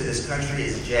indigenous to this country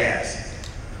as jazz.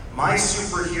 My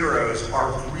superheroes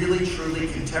are really, truly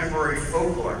contemporary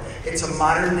folklore. It's a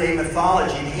modern day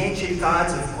mythology. The ancient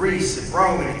gods of Greece and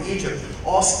Rome and Egypt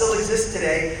all still exist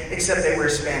today, except they wear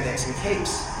spandex and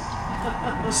capes.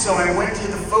 So I went to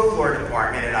the folklore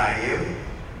department at IU,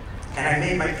 and I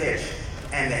made my pitch.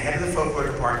 And the head of the folklore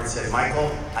department said,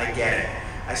 Michael, I get it.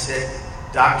 I said,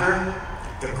 Doctor,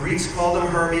 the Greeks called him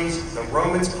Hermes, the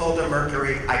Romans called him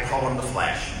Mercury, I call him the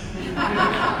Flash.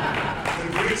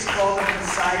 The Greeks called him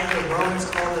Poseidon, the Romans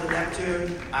called him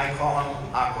Neptune, I call him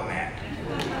Aquaman.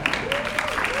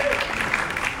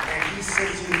 And he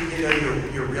said to me, you know,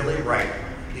 you're really right.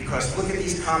 Because look at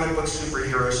these comic book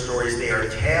superhero stories. They are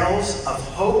tales of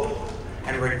hope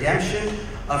and redemption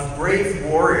of brave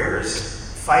warriors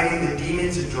fighting the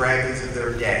demons and dragons of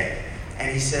their day.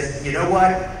 And he said, you know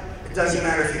what? It doesn't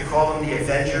matter if you call them the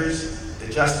Avengers, the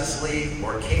Justice League,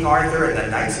 or King Arthur and the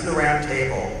Knights of the Round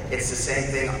Table. It's the same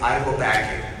thing. I will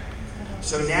back you.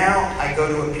 So now I go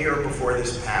to appear before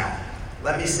this panel.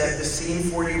 Let me set the scene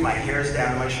for you. My hair is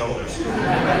down to my shoulders.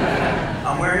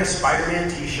 I'm wearing a Spider-Man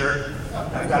t-shirt.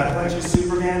 I've got a bunch of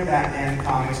Superman and Batman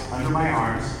comics under my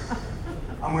arms.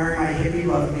 I'm wearing my hippie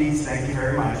love beads, thank you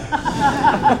very much.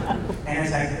 And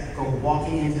as I go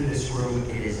walking into this room,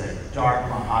 it is a dark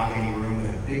mahogany room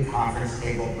with a big conference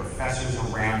table, professors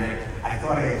around it. I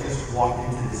thought I had just walked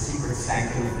into the secret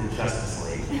sanctum of the Justice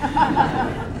League.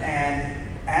 And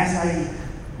as I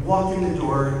walk in the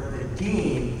door, the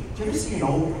dean, do you ever see an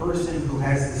old person who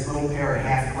has this little pair of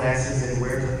half glasses and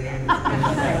wears at the end of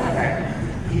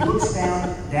the He looks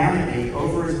down at me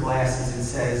over his glasses and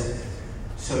says,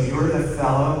 so you're the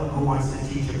fellow who wants to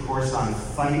teach a course on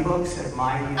funny books at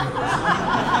my university?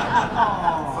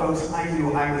 Folks, I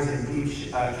knew I was in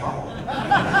deep trouble.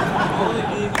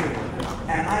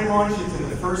 And I launched into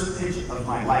the first pitch of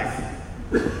my life.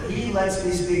 He lets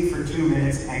me speak for 2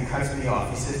 minutes and cuts me off.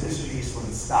 He says, Mr.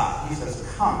 Eastland, stop. He says,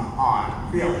 come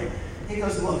on, really? He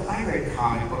goes, look, I read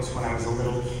comic books when I was a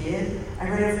little kid. I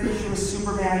read every issue of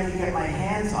Superman I could get my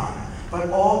hands on. But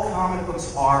all comic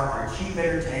books are cheap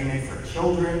entertainment for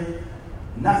children.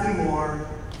 Nothing more,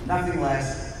 nothing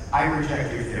less. I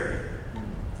reject your theory.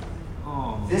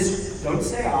 This, don't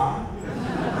say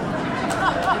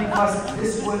because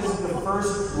this was the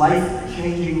first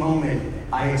life-changing moment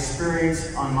I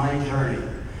experienced on my journey.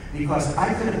 Because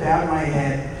I could have bowed my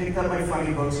head, picked up my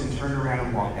funny books, and turned around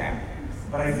and walked out.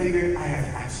 But I figured I have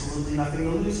absolutely nothing to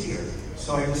lose here.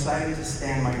 So I decided to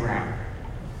stand my ground.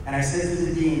 And I said to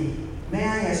the dean, may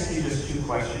I ask you just 2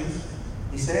 questions?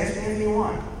 He said, ask me anything you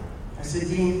want. I said,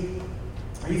 Dean,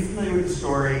 are you familiar with the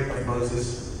story of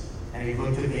Moses? And he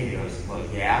looked at me and he goes, well,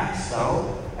 yeah,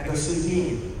 so? I go, so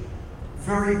Dean,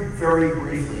 very, very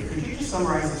briefly, could you just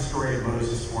summarize the story of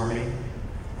Moses for me?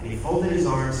 And he folded his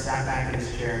arms, sat back in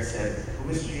his chair and said,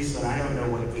 well, Mr. Eastland, I don't know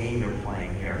what game you're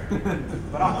playing here,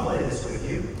 but I'll play this with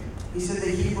you. He said the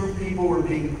Hebrew people were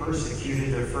being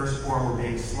persecuted, their firstborn were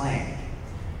being slain.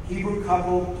 Hebrew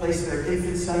couple placed their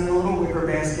infant son in a little wicker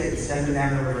basket and sent him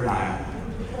down the river Nile.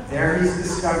 There he's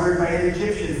discovered by an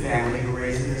Egyptian family who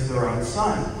raised him as their own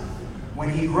son. When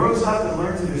he grows up and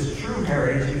learns of his true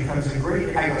heritage, he becomes a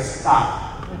great... I go,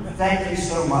 stop. Thank you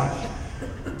so much.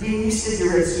 Dean, you said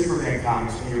you read Superman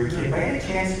comics when you were a kid. By any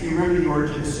chance, do you remember the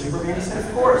origin of Superman? He said,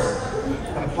 of course.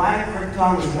 The planet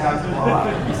Krypton was about to blow up.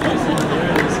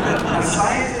 A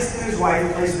scientist and his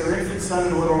wife placed their infant son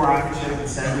in a little rocket ship and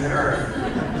sent him to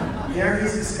Earth. There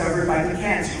he's discovered by the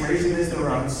Kents, who raised him as their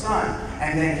own son.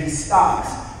 And then he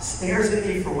stops, stares at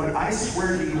me for what I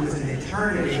swear to you was an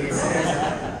eternity, and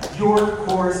says, your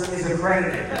course is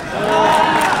accredited.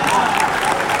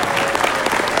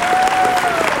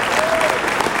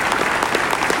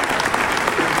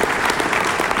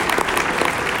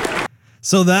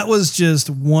 So that was just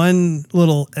one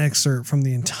little excerpt from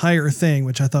the entire thing,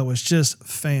 which I thought was just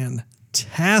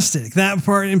fantastic. That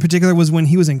part in particular was when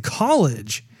he was in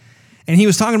college, and he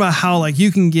was talking about how like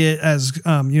you can get as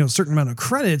a certain amount of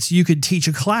credits, you could teach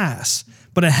a class,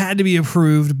 but it had to be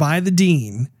approved by the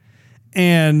dean.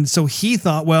 And so he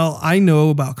thought, well, I know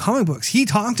about comic books. He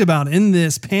talked about in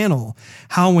this panel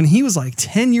how when he was like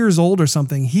 10 years old or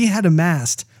something, he had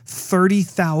amassed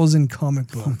 30,000 comic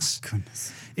books. Oh my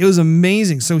goodness. It was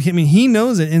amazing. So, he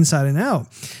knows it inside and out.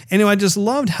 And I just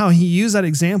loved how he used that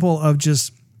example of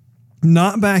just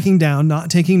not backing down, not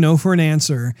taking no for an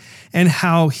answer, and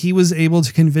how he was able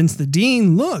to convince the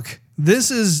dean, look,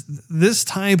 this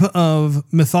type of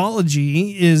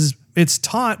mythology is It's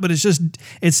taught, but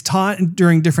it's taught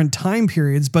during different time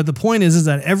periods. But the point is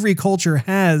that every culture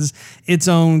has its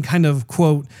own kind of,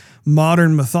 quote,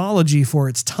 modern mythology for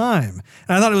its time.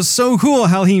 And I thought it was so cool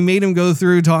how he made him go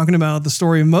through talking about the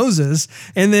story of Moses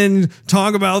and then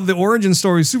talk about the origin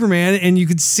story of Superman. And you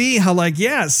could see how,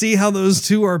 see how those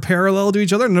two are parallel to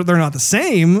each other. No, they're not the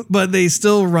same, but they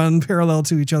still run parallel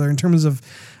to each other in terms of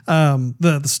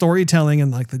the storytelling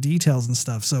and like the details and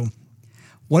stuff. So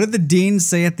what did the dean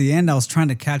say at the end? I was trying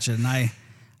to catch it and I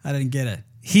didn't get it.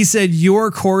 He said,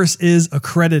 your course is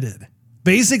accredited.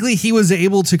 Basically, he was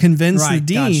able to convince the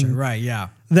dean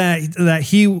that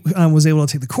he was able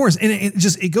to take the course. And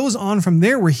it goes on from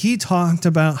there where he talked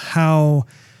about how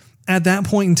at that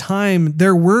point in time,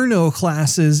 there were no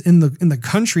classes in the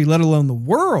country, let alone the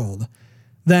world,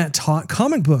 that taught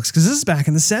comic books, because this is back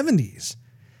in the 70s.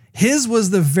 His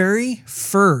was the very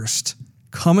first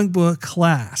comic book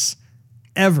class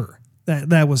ever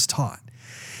that was taught.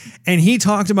 And he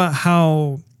talked about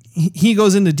how he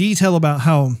goes into detail about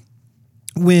how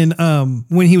when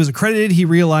he was accredited, he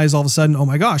realized all of a sudden, oh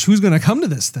my gosh, who's going to come to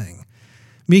this thing?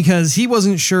 Because he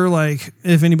wasn't sure like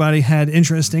if anybody had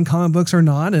interest in comic books or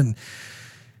not. And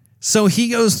so he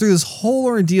goes through this whole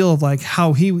ordeal of like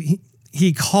how he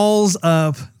calls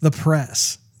up the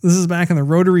press. This is back in the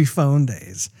rotary phone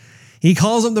days. He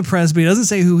calls up the press, but he doesn't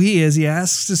say who he is. He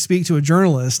asks to speak to a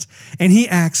journalist and he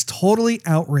acts totally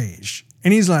outraged.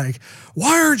 And he's like,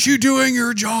 why aren't you doing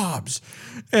your jobs?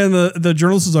 And the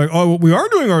journalist is like, oh, we are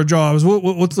doing our jobs.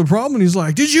 What's the problem? And he's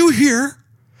like, did you hear?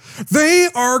 They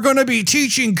are going to be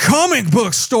teaching comic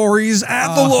book stories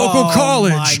at the local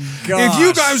college. If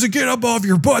you guys would get up off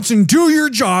your butts and do your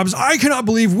jobs, I cannot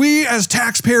believe we as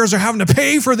taxpayers are having to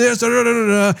pay for this.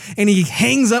 And he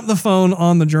hangs up the phone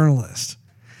on the journalist.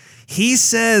 He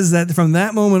says that from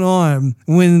that moment on,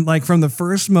 from the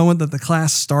first moment that the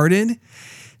class started,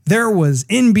 there was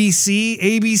NBC,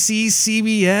 ABC,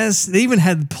 CBS. They even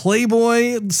had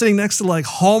Playboy sitting next to like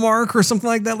Hallmark or something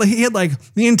like that. Like he had like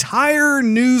the entire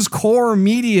News Corps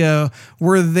media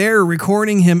were there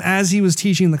recording him as he was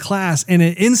teaching the class. And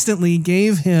it instantly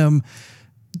gave him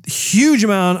a huge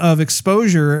amount of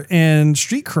exposure and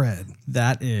street cred.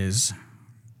 That is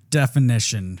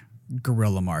definition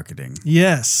guerrilla marketing.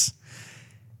 Yes.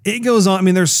 It goes on. I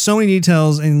mean, there's so many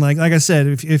details. And like I said,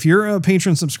 if you're a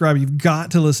patron subscriber, you've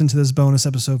got to listen to this bonus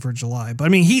episode for July. But I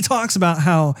mean, he talks about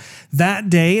how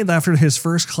that day after his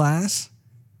first class,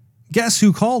 guess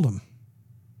who called him?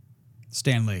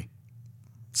 Stan Lee.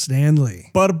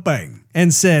 Bada bang.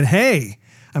 And said, hey,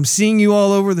 I'm seeing you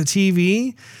all over the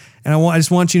TV. And I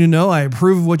just want you to know I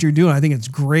approve of what you're doing. I think it's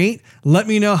great. Let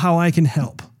me know how I can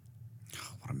help.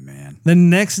 What a man. The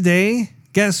next day,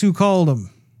 guess who called him?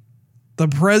 The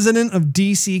president of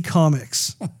DC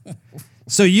Comics.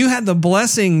 So you had the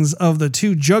blessings of the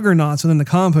two juggernauts within the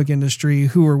comic book industry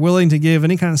who were willing to give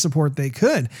any kind of support they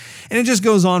could. And it just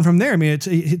goes on from there. I mean,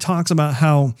 it talks about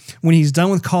how when he's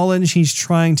done with college, he's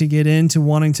trying to get into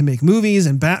wanting to make movies.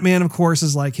 And Batman, of course,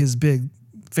 is like his big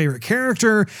favorite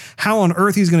character. How on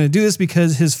earth he's going to do this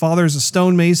because his father is a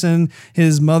stonemason.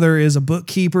 His mother is a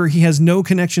bookkeeper. He has no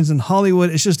connections in Hollywood.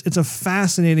 It's a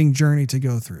fascinating journey to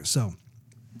go through. So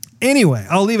anyway,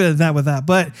 I'll leave it at that with that.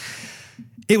 But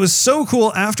it was so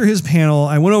cool. After his panel,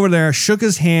 I went over there, shook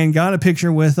his hand, got a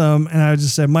picture with him, and I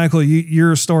just said, Michael,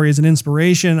 your story is an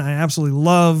inspiration. I absolutely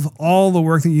love all the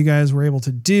work that you guys were able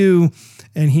to do.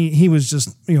 And he was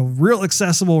just, real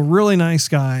accessible, really nice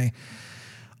guy.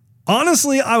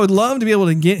 Honestly, I would love to be able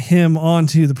to get him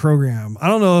onto the program. I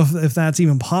don't know if that's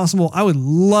even possible. I would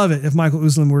love it if Michael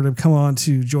Uslan were to come on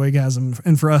to Joygasm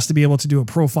and for us to be able to do a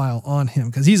profile on him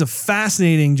because he's a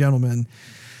fascinating gentleman.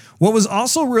 What was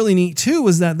also really neat too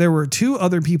was that there were two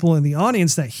other people in the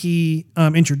audience that he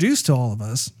introduced to all of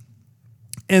us,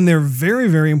 and they're very,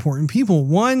 very important people.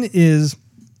 One is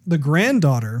the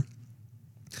granddaughter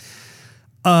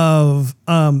of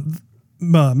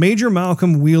Major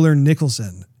Malcolm Wheeler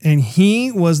Nicholson. And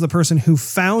he was the person who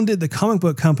founded the comic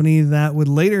book company that would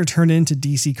later turn into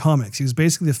DC Comics. He was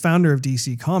basically the founder of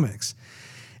DC Comics.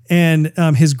 And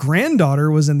his granddaughter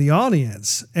was in the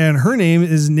audience, and her name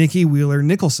is Nikki Wheeler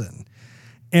Nicholson.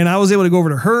 And I was able to go over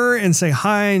to her and say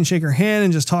hi and shake her hand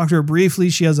and just talk to her briefly.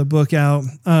 She has a book out.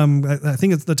 I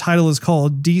think the title is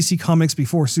called DC Comics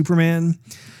Before Superman,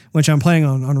 which I'm planning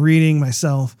on reading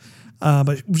myself.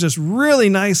 But just really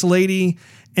nice lady.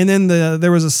 And then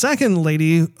there was a second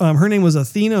lady. Her name was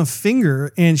Athena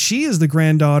Finger, and she is the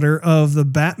granddaughter of the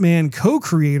Batman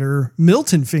co-creator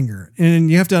Milton Finger.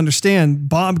 And you have to understand,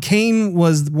 Bob Kane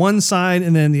was one side,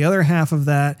 and then the other half of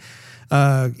that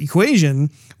equation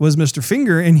was Mr.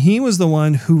 Finger, and he was the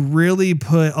one who really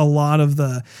put a lot of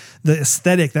the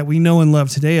aesthetic that we know and love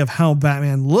today of how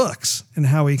Batman looks and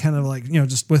how he kind of like,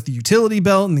 just with the utility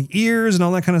belt and the ears and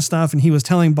all that kind of stuff. And he was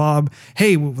telling Bob,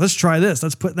 hey, well, let's try this.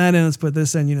 Let's put that in. Let's put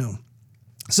this in,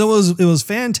 So it was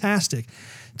fantastic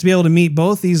to be able to meet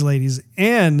both these ladies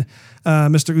and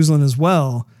Mr. Uslan as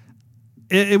well.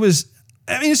 It was,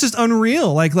 it's just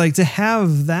unreal. Like to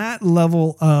have that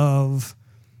level of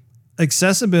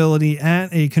accessibility at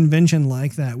a convention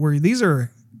like that, where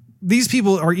these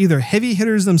people are either heavy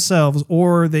hitters themselves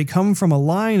or they come from a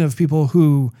line of people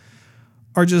who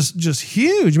are just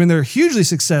huge. I mean, they're hugely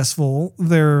successful.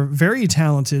 They're very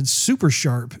talented, super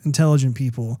sharp, intelligent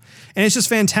people. And it's just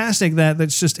fantastic that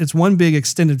it's one big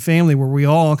extended family where we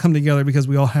all come together because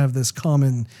we all have this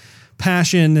common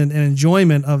passion and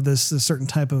enjoyment of this certain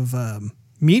type of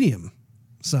medium.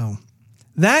 So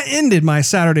that ended my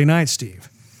Saturday night, Steve.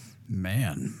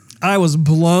 Man, I was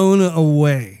blown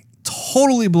away,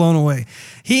 totally blown away.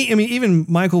 Even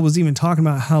Michael was even talking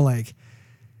about how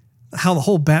the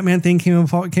whole Batman thing came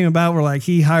about, where like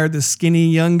he hired this skinny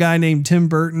young guy named Tim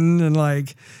Burton and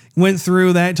like went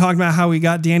through that, talking about how he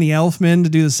got Danny Elfman to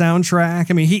do the soundtrack.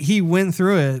 I mean, he went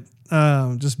through it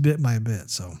just bit by bit.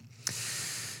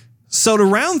 So to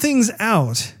round things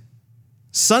out,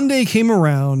 Sunday came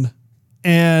around,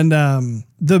 and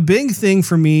the big thing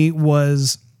for me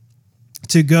was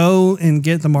to go and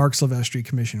get the Marc Silvestri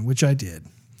commission, which I did.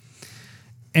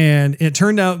 And it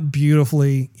turned out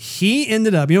beautifully. He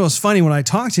ended up, it was funny when I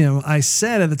talked to him, I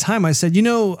said at the time,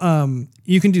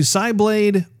 you can do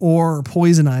Psyblade or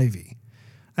Poison Ivy.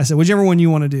 I said, whichever one you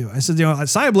want to do. I said,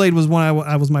 Psyblade was one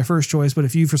I was my first choice, but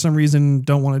if you for some reason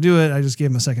don't want to do it, I just gave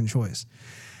him a second choice.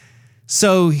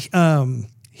 So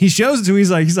he shows it to me.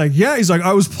 He's like, yeah. He's like,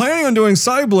 I was planning on doing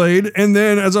Psyblade, and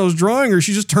then as I was drawing her,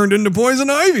 she just turned into Poison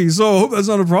Ivy. So I hope that's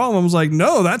not a problem. I was like,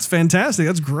 no, that's fantastic.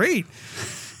 That's great.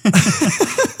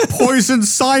 Poison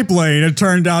Psyblade, it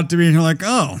turned out to be. And you're like,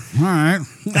 oh, all right.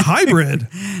 Hybrid.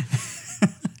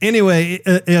 Anyway,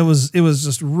 it was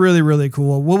just really, really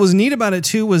cool. What was neat about it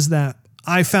too was that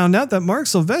I found out that Marc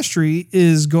Silvestri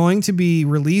is going to be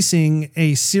releasing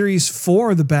a series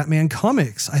for the Batman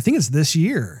comics. I think it's this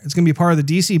year. It's going to be part of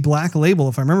the DC Black label,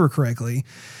 if I remember correctly,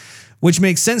 which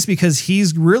makes sense because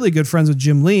he's really good friends with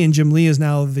Jim Lee, and Jim Lee is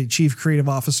now the chief creative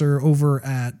officer over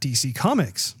at DC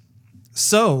Comics.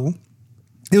 So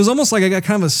it was almost like I got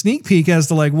kind of a sneak peek as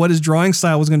to like what his drawing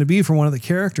style was going to be for one of the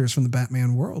characters from the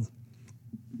Batman world.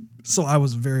 So I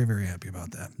was very, very happy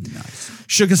about that. Nice.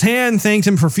 Shook his hand, thanked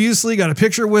him profusely, got a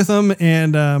picture with him.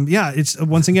 And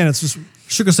it's just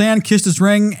shook his hand, kissed his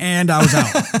ring, and I was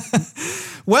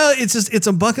out. Well, it's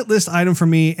a bucket list item for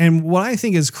me. And what I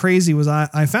think is crazy was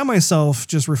I found myself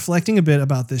just reflecting a bit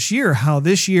about this year, how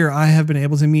this year I have been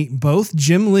able to meet both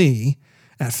Jim Lee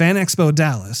at Fan Expo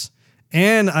Dallas,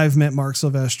 and I've met Marc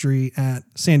Silvestri at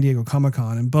San Diego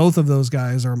Comic-Con. And both of those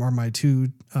guys are my two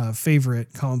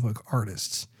favorite comic book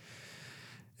artists.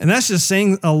 And that's just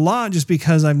saying a lot, just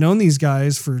because I've known these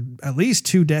guys for at least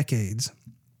 2 decades,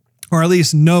 or at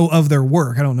least know of their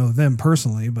work. I don't know them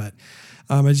personally, but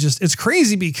it's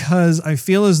crazy because I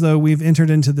feel as though we've entered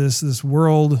into this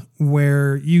world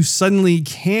where you suddenly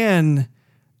can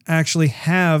actually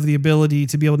have the ability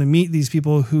to be able to meet these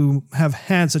people who have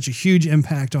had such a huge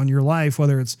impact on your life,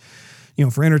 whether it's,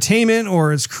 for entertainment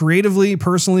or it's creatively,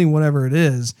 personally, whatever it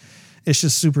is. It's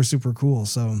just super, super cool.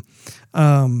 So,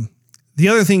 the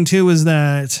other thing too is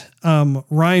that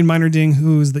Ryan Meinerding,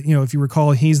 who's if you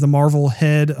recall, he's the Marvel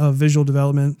head of visual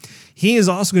development. He is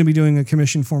also going to be doing a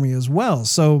commission for me as well.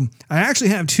 So I actually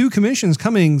have 2 commissions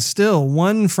coming still,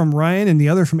 one from Ryan and the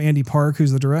other from Andy Park,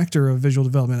 who's the director of visual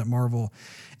development at Marvel.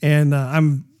 And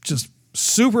I'm just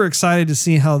super excited to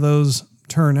see how those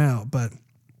turn out. But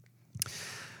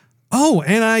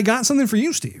and I got something for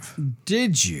you, Steve.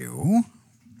 Did you?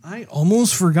 I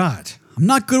almost forgot. I'm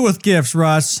not good with gifts,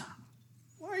 Russ.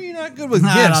 You're not good with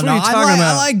gifts. What are you talking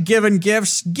about? I like giving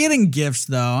gifts. Getting gifts,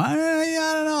 though, I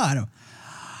don't know.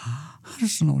 I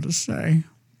just don't know what to say.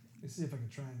 Let's see if I can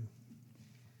try and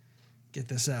get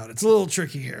this out. It's a little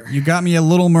tricky here. You got me a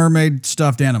Little Mermaid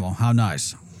stuffed animal. How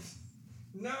nice.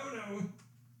 No.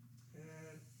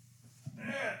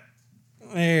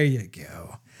 There you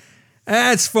go.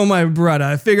 That's for my brother.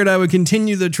 I figured I would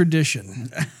continue the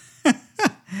tradition.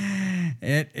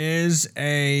 It is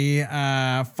a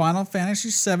Final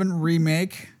Fantasy VII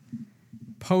Remake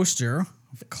poster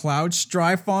with Cloud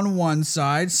Strife on one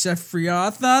side,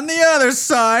 Sephiroth on the other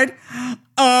side.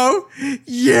 Oh,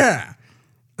 yeah.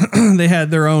 They had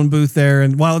their own booth there.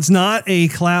 And while it's not a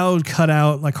cloud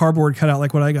cutout, like cardboard cutout,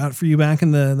 like what I got for you back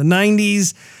in the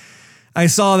 90s, I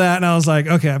saw that and I was like,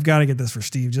 okay, I've got to get this for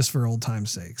Steve just for old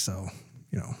time's sake. So,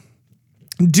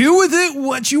 do with it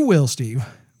what you will, Steve.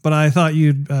 But I thought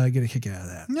you'd get a kick out of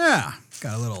that. Yeah.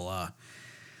 Got a little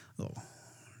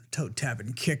toe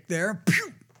tapping kick there.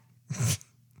 Pew!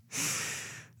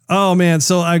 Oh, man.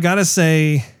 So I got to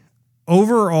say,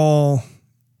 overall,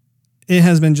 it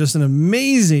has been just an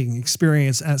amazing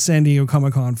experience at San Diego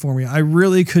Comic-Con for me. I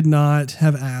really could not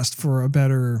have asked for a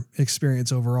better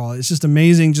experience overall. It's just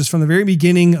amazing just from the very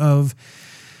beginning of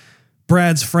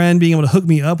Brad's friend being able to hook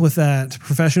me up with that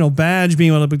professional badge,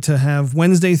 being able to have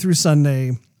Wednesday through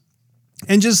Sunday,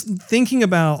 and just thinking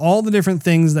about all the different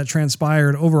things that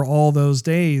transpired over all those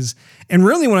days. And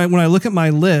really, when I look at my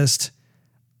list,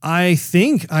 I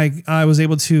think I was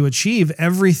able to achieve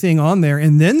everything on there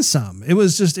and then some. It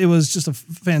was just a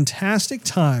fantastic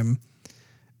time.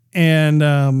 And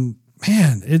man,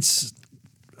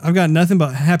 I've got nothing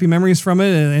but happy memories from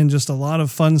it and just a lot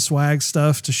of fun swag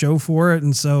stuff to show for it.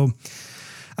 And so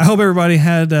I hope everybody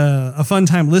had a fun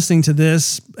time listening to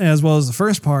this as well as the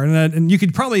first part. And you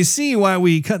could probably see why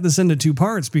we cut this into two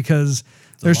parts, because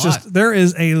there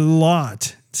is a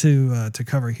lot to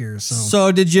cover here.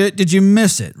 So did you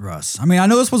miss it, Russ? I mean, I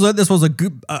know this was a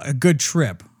good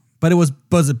trip, but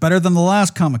was it better than the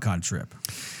last Comic-Con trip?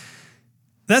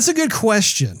 That's a good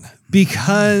question,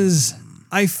 because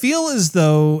I feel as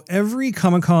though every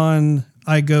Comic-Con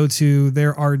I go to,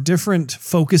 there are different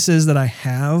focuses that I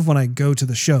have when I go to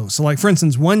the show. So like, for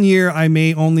instance, one year I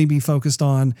may only be focused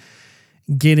on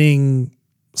getting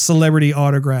celebrity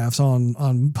autographs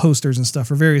on posters and stuff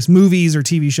for various movies or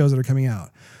TV shows that are coming out.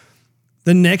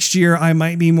 The next year I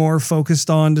might be more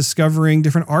focused on discovering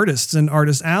different artists in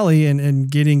Artist Alley and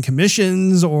getting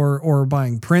commissions or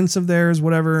buying prints of theirs,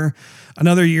 whatever.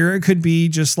 Another year it could be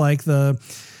just like the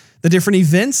different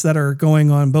events that are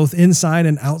going on both inside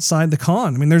and outside the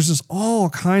con. I mean, there's just all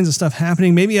kinds of stuff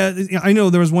happening. Maybe I know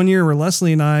there was one year where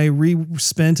Leslie and I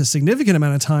spent a significant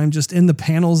amount of time just in the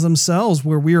panels themselves,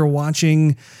 where we were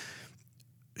watching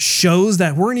shows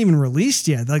that weren't even released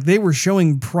yet. Like, they were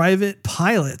showing private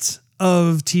pilots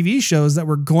of TV shows that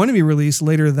were going to be released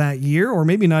later that year, or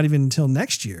maybe not even until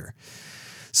next year.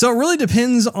 So it really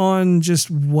depends on just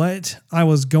what I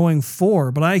was going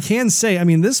for. But I can say, I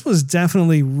mean, this was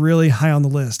definitely really high on the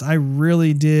list. I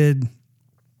really did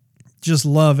just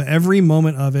love every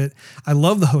moment of it. I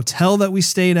love the hotel that we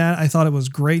stayed at. I thought it was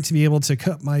great to be able to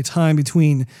cut my time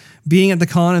between being at the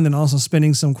con and then also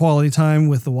spending some quality time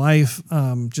with the wife.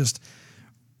 Just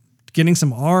getting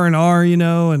some R&R,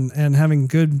 and having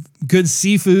good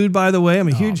seafood, by the way. I'm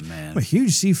a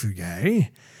huge seafood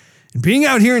guy. And being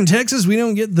out here in Texas, we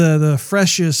don't get the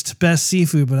freshest, best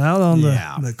seafood, but out on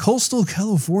the coastal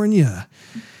California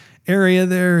area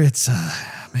there, it's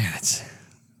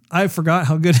I forgot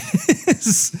how good it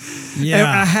is. Yeah. And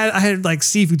I had like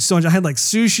seafood so much. I had like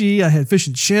sushi, I had fish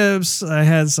and chips, I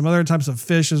had some other types of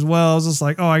fish as well. I was just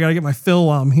like, oh, I got to get my fill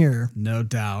while I'm here. No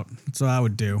doubt. That's what I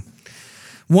would do.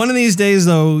 One of these days,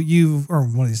 though,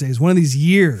 one of these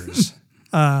years,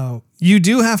 you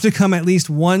do have to come at least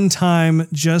one time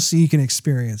just so you can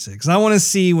experience it. Because I want to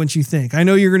see what you think. I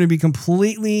know you're going to be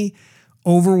completely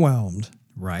overwhelmed.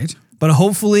 Right. But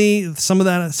hopefully some of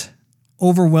that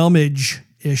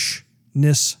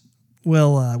overwhelmage-ishness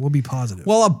will be positive.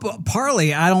 Well,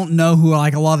 partly, I don't know who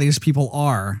like a lot of these people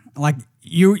are. Like,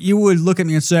 you would look at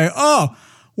me and say, oh,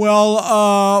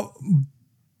 well,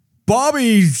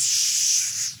 Bobby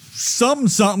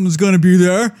something's going to be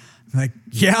there. I'm like,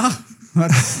 yeah.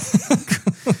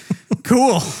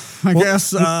 Cool. I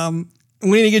guess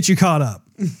we need to get you caught up.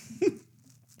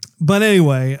 But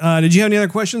anyway, did you have any other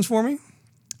questions for me?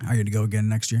 Are you to go again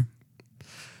next year?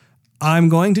 I'm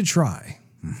going to try.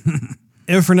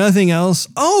 If for nothing else,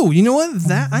 you know what?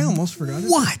 That I almost forgot.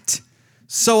 What?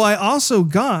 So I also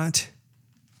got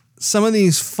some of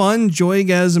these fun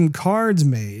Joygasm cards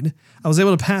made. I was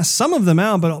able to pass some of them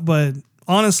out, but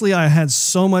honestly, I had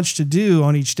so much to do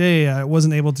on each day, I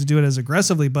wasn't able to do it as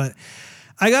aggressively, but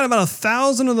I got about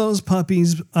 1,000 of those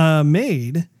puppies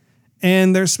made,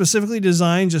 and they're specifically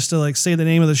designed just to like say the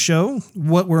name of the show,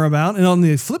 what we're about. And on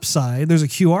the flip side, there's a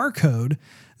QR code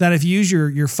that if you use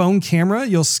your phone camera,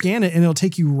 you'll scan it and it'll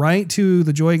take you right to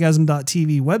the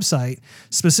joygasm.tv website,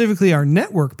 specifically our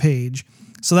network page.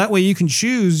 So that way you can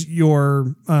choose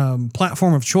your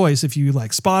platform of choice, if you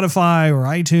like Spotify or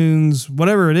iTunes,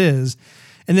 whatever it is,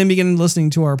 and then begin listening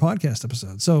to our podcast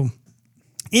episode. So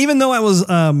even though I was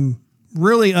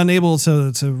really unable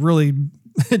to really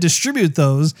distribute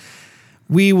those,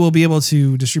 we will be able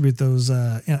to distribute those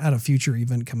at a future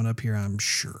event coming up here, I'm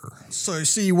sure. So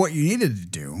see, what you needed to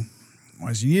do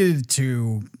was you needed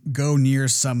to go near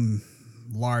some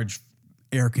large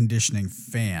air conditioning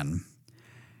fan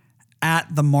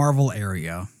at the Marvel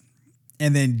area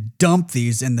and then dump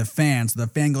these in the fan. So the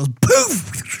fan goes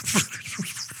poof.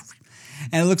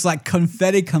 And it looks like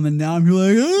confetti coming down. You're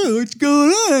like, oh, what's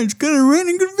going on? It's kind of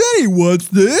raining confetti. What's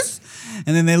this?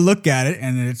 And then they look at it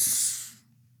and it's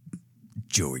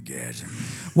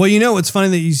Joey-gasm. Well, it's funny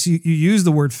that you use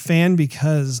the word fan,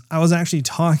 because I was actually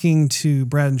talking to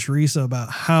Brad and Teresa about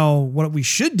what we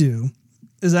should do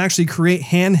is actually create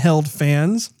handheld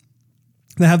fans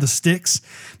that have the sticks,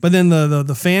 but then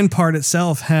the fan part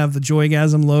itself have the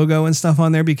Joy-gasm logo and stuff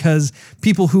on there, because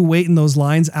people who wait in those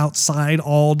lines outside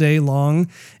all day long,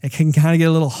 it can kind of get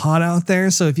a little hot out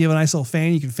there. So if you have a nice little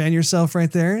fan, you can fan yourself right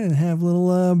there and have a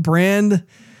little brand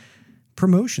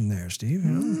promotion there, Steve.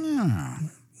 Yeah.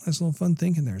 Nice little fun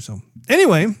thinking there. So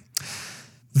anyway,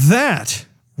 that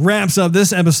wraps up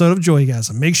this episode of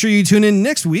Joy-gasm. Make sure you tune in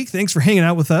next week. Thanks for hanging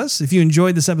out with us. If you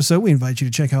enjoyed this episode, we invite you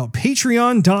to check out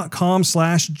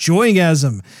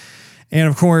patreon.com/Joy-gasm. And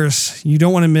of course, you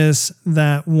don't want to miss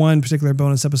that one particular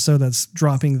bonus episode that's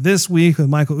dropping this week with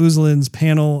Michael Uzlin's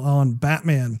panel on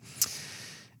Batman.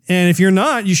 And if you're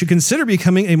not, you should consider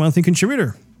becoming a monthly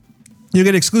contributor. You'll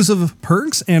get exclusive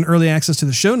perks and early access to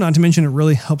the show, not to mention it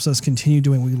really helps us continue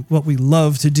doing what we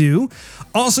love to do.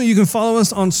 Also, you can follow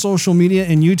us on social media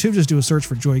and YouTube. Just do a search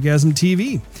for Joy-gasm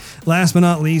TV. Last but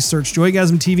not least, search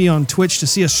Joy-gasm TV on Twitch to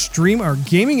see us stream our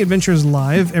gaming adventures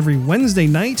live every Wednesday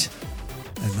night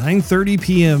at 9:30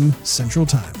 p.m. Central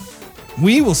Time.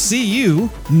 We will see you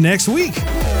next week.